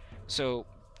vendors. So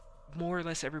more or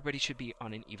less everybody should be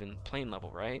on an even playing level,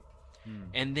 right?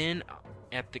 And then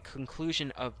at the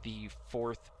conclusion of the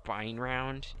 4th buying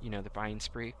round, you know, the buying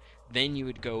spree, then you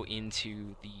would go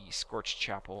into the Scorched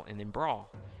Chapel and then brawl.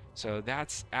 So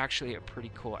that's actually a pretty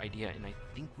cool idea, and I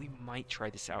think we might try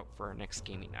this out for our next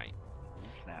gaming night.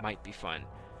 Might be fun.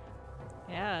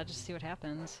 Yeah, just see what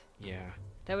happens. Yeah.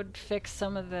 That would fix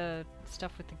some of the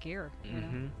stuff with the gear, you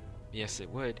know? Yes, it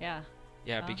would. Yeah.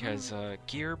 Yeah, because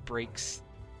gear breaks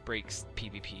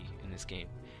PvP in this game,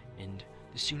 and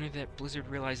the sooner that Blizzard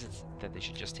realizes that they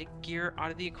should just take gear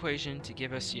out of the equation to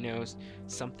give us, you know,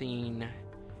 something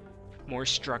more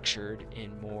structured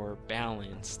and more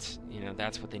balanced, you know,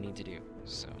 that's what they need to do.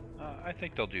 So I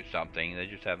think they'll do something. They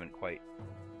just haven't quite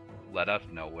let us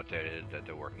know what it is that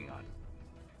they're working on.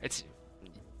 It's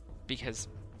because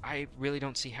I really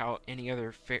don't see how any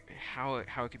other how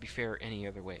it could be fair any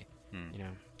other way, you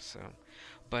know. So,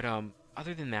 but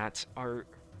other than that,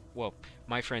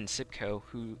 my friend Sipco,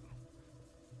 who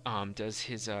does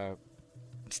his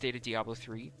State of Diablo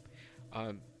 3,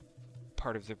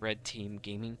 part of the Red Team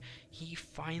Gaming, he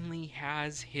finally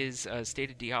has his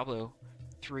State of Diablo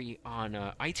 3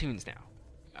 on iTunes now.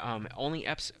 Only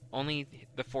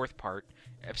the 4th part,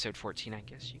 episode 14, I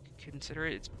guess you could consider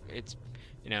it. It's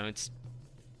you know,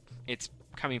 it's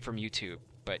coming from YouTube,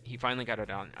 but he finally got it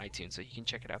on iTunes, so you can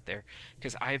check it out there.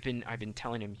 Because I've been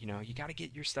telling him, you know, you got to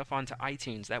get your stuff onto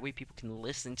iTunes. That way people can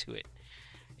listen to it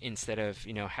instead of,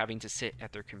 you know, having to sit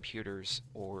at their computers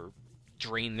or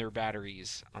drain their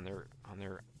batteries on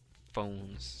their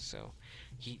phones. So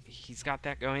he's got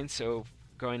that going. So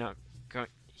going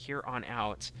here on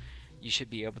out, you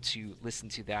should be able to listen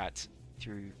to that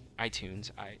through iTunes.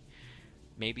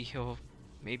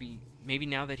 Maybe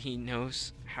now that he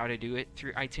knows how to do it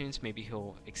through iTunes, maybe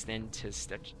he'll extend to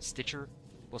Stitcher.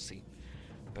 We'll see.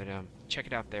 But check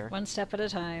it out there. One step at a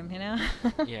time, you know?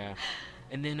 Yeah.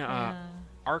 And then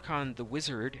Archon the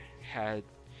Wizard had,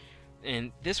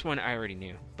 and this one I already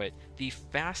knew, but the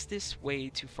fastest way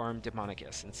to farm demonic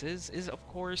essences is, of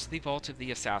course, the Vault of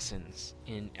the Assassins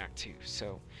in Act 2.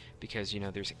 So, because, you know,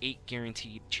 there's 8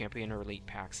 guaranteed champion or elite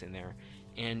packs in there,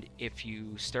 and if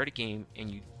you start a game and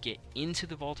you get into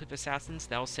the Vault of Assassins,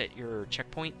 that'll set your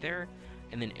checkpoint there,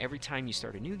 and then every time you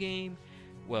start a new game,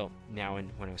 well, now in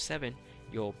 107,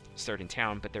 you'll start in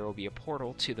town, but there will be a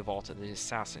portal to the Vault of the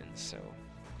Assassins, so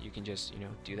you can just, you know,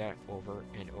 do that over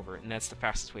and over, and that's the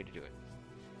fastest way to do it.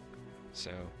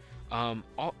 So,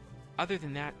 other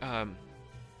than that,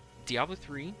 Diablo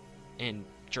 3, and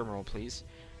drumroll please,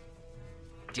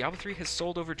 Diablo 3 has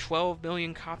sold over 12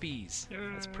 million copies.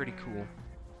 That's pretty cool.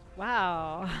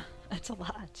 Wow. That's a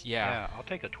lot. Yeah. I'll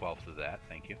take a 12th of that,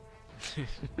 thank you.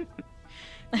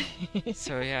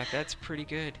 So yeah, that's pretty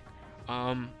good.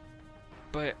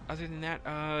 But other than that,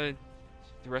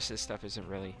 the rest of the stuff isn't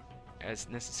really as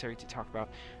necessary to talk about.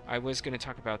 I was going to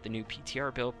talk about the new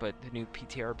PTR build, but the new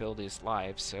PTR build is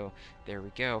live, so there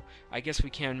we go. I guess we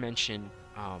can mention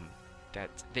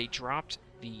that they dropped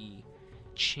the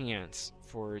chance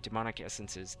for demonic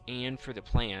essences and for the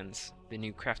plans, the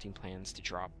new crafting plans, to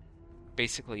drop.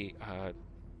 Basically,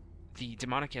 the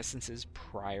demonic essences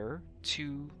prior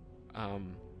to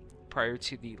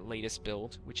the latest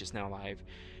build, which is now live,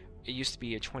 it used to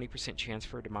be a 20% chance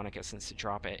for a demonic essence to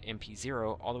drop at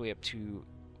MP0 all the way up to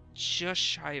just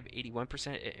shy of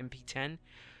 81% at MP10.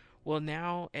 Well,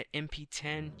 now at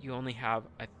MP10 you only have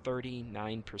a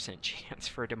 39% chance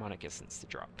for a demonic essence to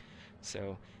drop.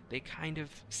 So they kind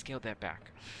of scaled that back.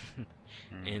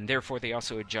 And therefore they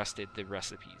also adjusted the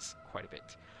recipes quite a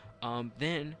bit.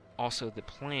 Then also the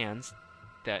plans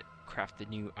that craft the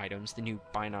new items, the new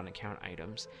bind on account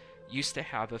items, used to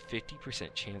have a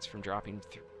 50% chance from dropping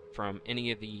from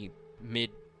any of the mid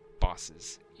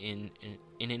bosses in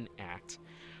an act,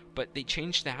 but they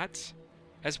changed that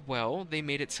as well. They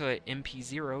made it so at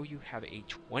MP0 you have a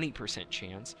 20%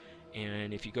 chance,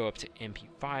 and if you go up to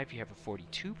MP5 you have a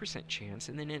 42% chance,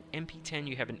 and then at MP10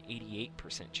 you have an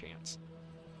 88% chance.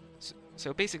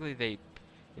 So basically they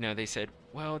said,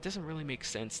 well, it doesn't really make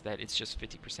sense that it's just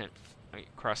 50%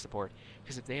 across the board,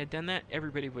 because if they had done that,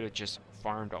 everybody would have just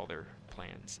farmed all their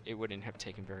plans. It wouldn't have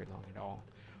taken very long at all.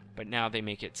 But now they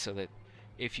make it so that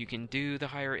if you can do the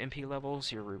higher MP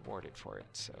levels, you're rewarded for it.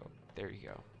 So there you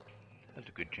go. That's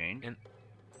a good change. And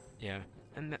yeah,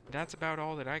 and that's about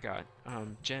all that I got.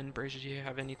 Jen, Brazier, do you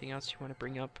have anything else you want to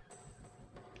bring up?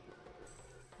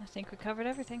 I think we covered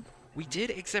everything. We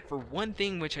did, except for one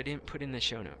thing which I didn't put in the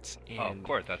show notes. And of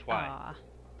course, that's why.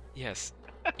 Yes,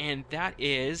 and that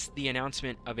is the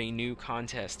announcement of a new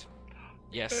contest.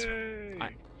 Yes,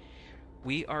 hey.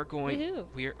 we are going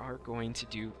Woohoo. to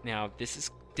do, now this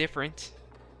is different,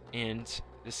 and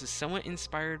this is somewhat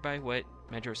inspired by what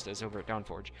Medros does over at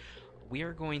Dawnforge. We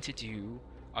are going to do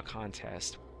a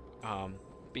contest,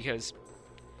 because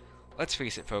let's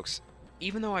face it, folks,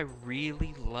 even though I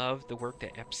really love the work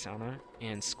that Epsana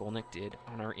and Skolnick did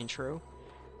on our intro,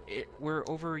 we're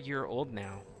over a year old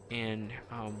now, and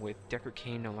with Deckard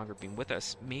Cain no longer being with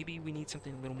us, maybe we need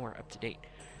something a little more up to date.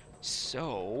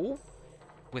 So,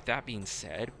 with that being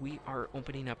said, we are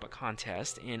opening up a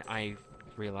contest, and I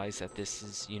realize that this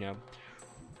is,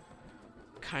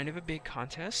 kind of a big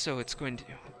contest, so it's going to...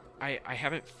 I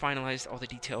haven't finalized all the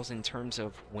details in terms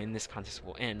of when this contest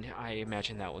will end. I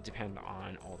imagine that will depend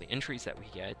on all the entries that we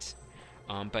get.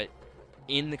 But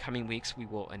in the coming weeks, we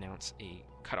will announce a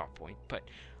cutoff point. But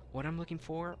what I'm looking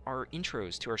for are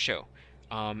intros to our show.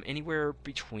 Anywhere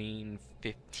between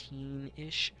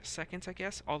 15-ish seconds, I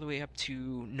guess, all the way up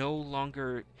to no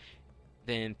longer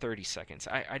than 30 seconds.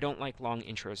 I don't like long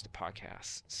intros to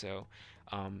podcasts. So,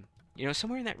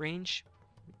 somewhere in that range,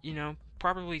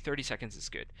 probably 30 seconds is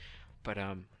good. But,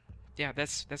 yeah,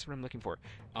 that's what I'm looking for.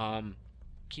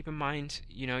 Keep in mind,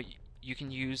 you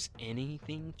can use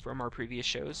anything from our previous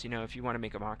shows. If you want to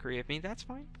make a mockery of me, that's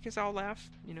fine, because I'll laugh,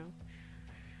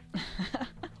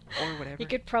 or whatever. You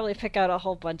could probably pick out a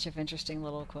whole bunch of interesting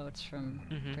little quotes from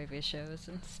previous shows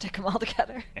and stick them all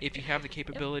together. If you have the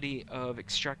capability of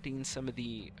extracting some of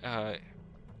the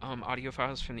audio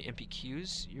files from the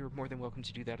MPQs, you're more than welcome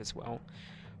to do that as well.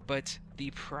 But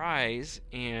the prize,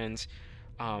 and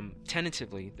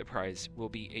tentatively the prize, will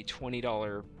be a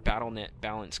 $20 BattleNet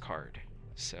balance card.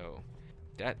 So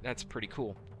that's pretty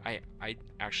cool. I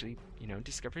actually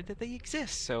discovered that they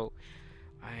exist, so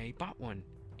I bought one,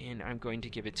 and I'm going to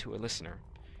give it to a listener.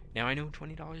 Now, I know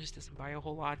 $20 doesn't buy a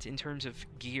whole lot in terms of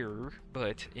gear,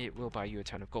 but it will buy you a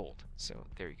ton of gold. So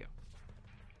there you go.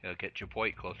 It'll get your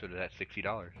point closer to that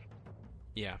 $60.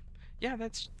 Yeah,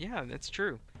 that's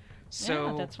true. So,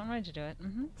 yeah, that's one way to do it.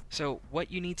 Mm-hmm. So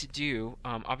what you need to do,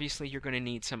 obviously you're going to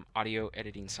need some audio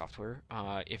editing software.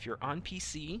 If you're on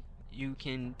PC, you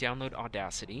can download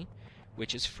Audacity,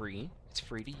 which is free. It's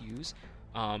free to use.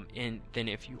 And then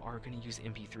if you are going to use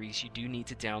MP3s, you do need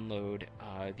to download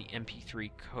the MP3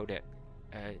 codec,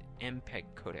 MPEG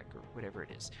codec, or whatever it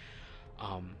is.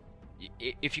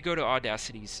 If you go to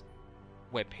Audacity's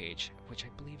webpage, which I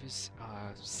believe is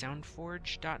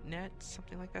soundforge.net,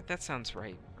 something like that. That sounds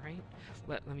right?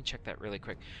 Let me check that really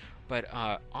quick. But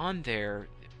on there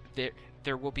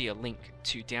will be a link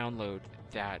to download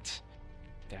that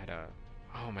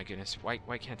oh my goodness, why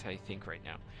can't I think right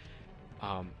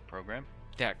now? Program?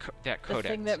 that codec. The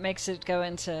thing that makes it go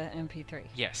into MP3.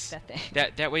 Yes. That thing.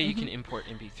 That way you can import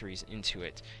MP3s into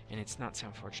it, and it's not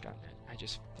SoundForge.net. I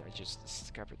just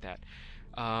discovered that.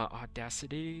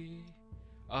 Audacity.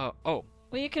 Well,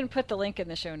 you can put the link in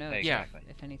the show notes. Yeah.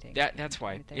 If anything. That's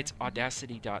why right it's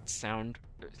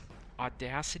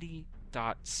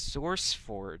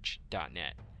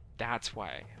audacity.sourceforge.net. That's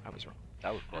why I was wrong.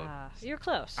 That was close. You're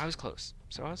close. I was close,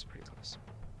 so I was pretty close.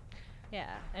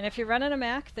 Yeah, and if you're running a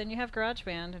Mac, then you have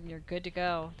GarageBand, and you're good to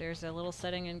go. There's a little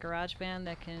setting in GarageBand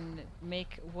that can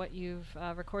make what you've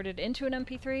recorded into an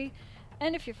MP3,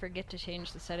 and if you forget to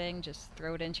change the setting, just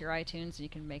throw it into your iTunes, and you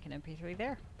can make an MP3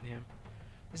 there. Yeah.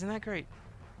 Isn't that great?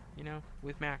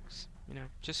 With Macs,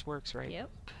 just works, right? Yep.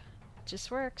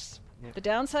 Just works. Yep. The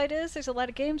downside is there's a lot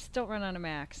of games that don't run on a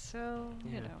Mac, so,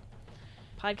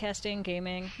 podcasting,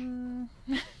 gaming,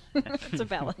 it's a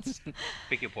balance.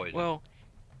 Pick your poison.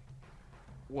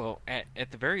 Well,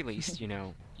 at the very least,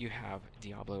 you have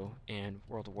Diablo and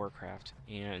World of Warcraft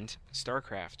and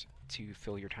StarCraft to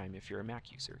fill your time if you're a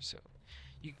Mac user. So,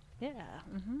 you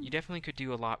definitely could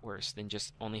do a lot worse than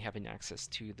just only having access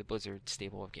to the Blizzard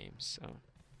stable of games. So.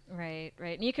 Right.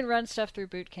 And you can run stuff through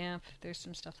Boot Camp. There's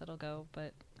some stuff that'll go,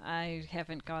 but I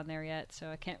haven't gone there yet, so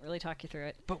I can't really talk you through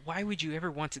it. But why would you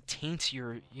ever want to taint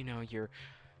your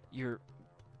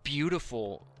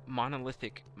beautiful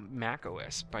monolithic Mac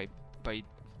OS by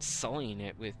sullying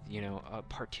it with, a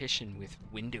partition with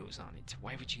Windows on it?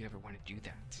 Why would you ever want to do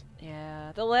that?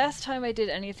 Yeah, the last time I did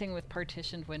anything with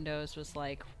partitioned Windows was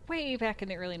like way back in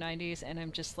the early 90s, and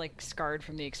I'm just like scarred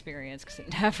from the experience because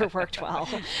it never worked well.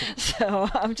 So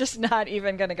I'm just not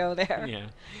even going to go there. Yeah.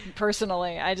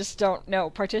 Personally, I just don't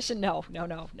know. Partition? No.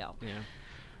 Yeah.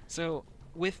 So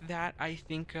with that, I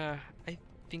think I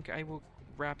will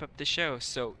wrap up the show.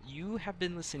 So you have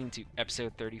been listening to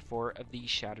episode 34 of the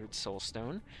Shattered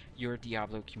Soulstone, your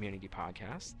Diablo community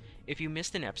podcast. If you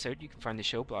missed an episode, you can find the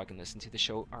show blog and listen to the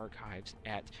show archives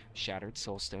at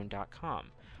shatteredsoulstone.com.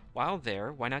 While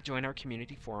there, why not join our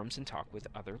community forums and talk with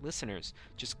other listeners?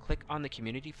 Just click on the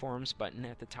community forums button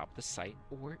at the top of the site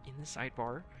or in the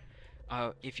sidebar.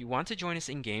 If you want to join us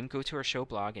in-game, go to our show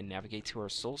blog and navigate to our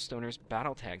Soulstoners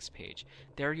Battle Tags page.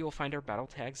 There you'll find our battle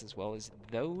tags as well as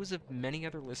those of many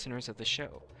other listeners of the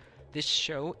show. This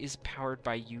show is powered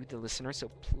by you, the listener, so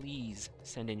please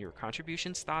send in your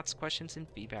contributions, thoughts, questions, and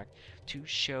feedback to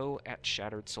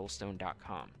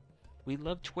show@shatteredsoulstone.com. We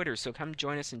love Twitter, so come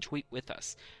join us and tweet with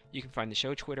us. You can find the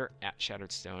show Twitter at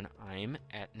ShatteredStone. I'm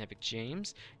at Nevik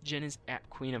James. Jen is at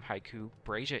Queen of Haiku.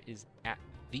 Brasia is at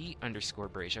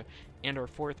 _Brasia, and our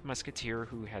fourth musketeer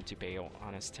who had to bail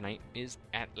on us tonight is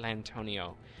at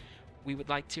Lantonio. We would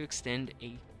like to extend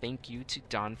a thank you to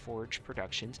Dawnforge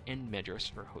Productions and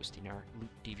Medros for hosting our Loot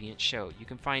Deviant show. You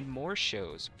can find more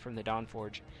shows from the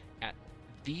Dawnforge at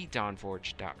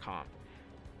thedawnforge.com.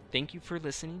 Thank you for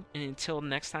listening, and until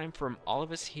next time, from all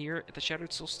of us here at the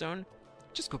Shattered Soulstone,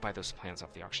 just go buy those plans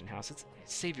off the auction house.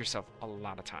 Save yourself a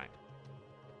lot of time.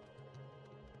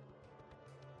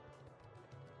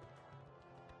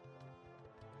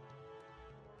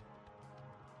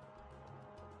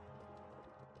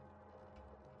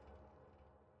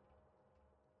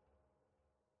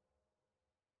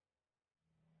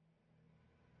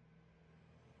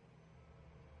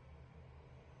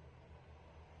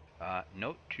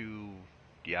 Note to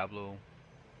Diablo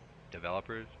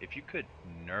developers, if you could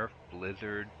nerf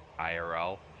Blizzard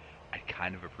IRL, I'd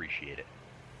kind of appreciate it.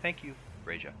 Thank you,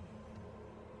 Brasia.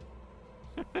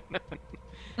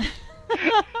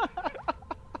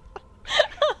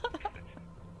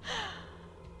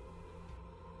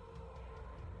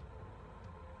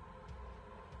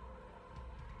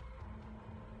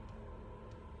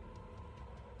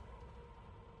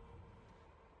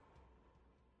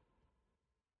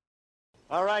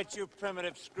 All right, you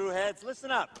primitive screwheads,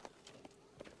 listen up.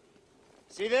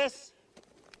 See this?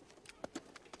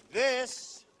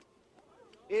 This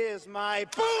is my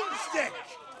boomstick.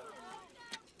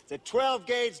 It's a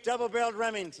 12-gauge double-barreled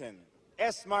Remington,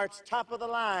 S-Mart's top of the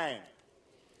line.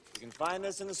 You can find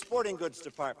this in the sporting goods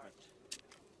department.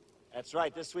 That's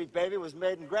right, this sweet baby was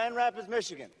made in Grand Rapids,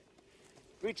 Michigan.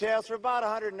 Retails for about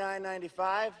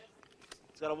 $109.95.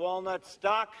 It's got a walnut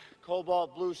stock,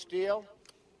 cobalt blue steel,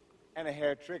 and a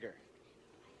hair trigger.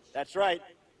 That's right.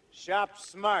 Shop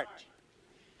smart.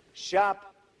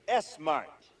 Shop S-Mart.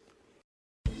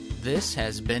 This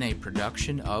has been a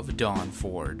production of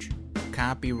Dawnforge.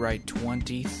 Copyright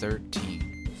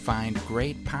 2013. Find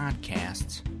great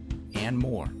podcasts and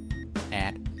more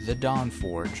at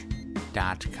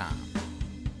thedawnforge.com.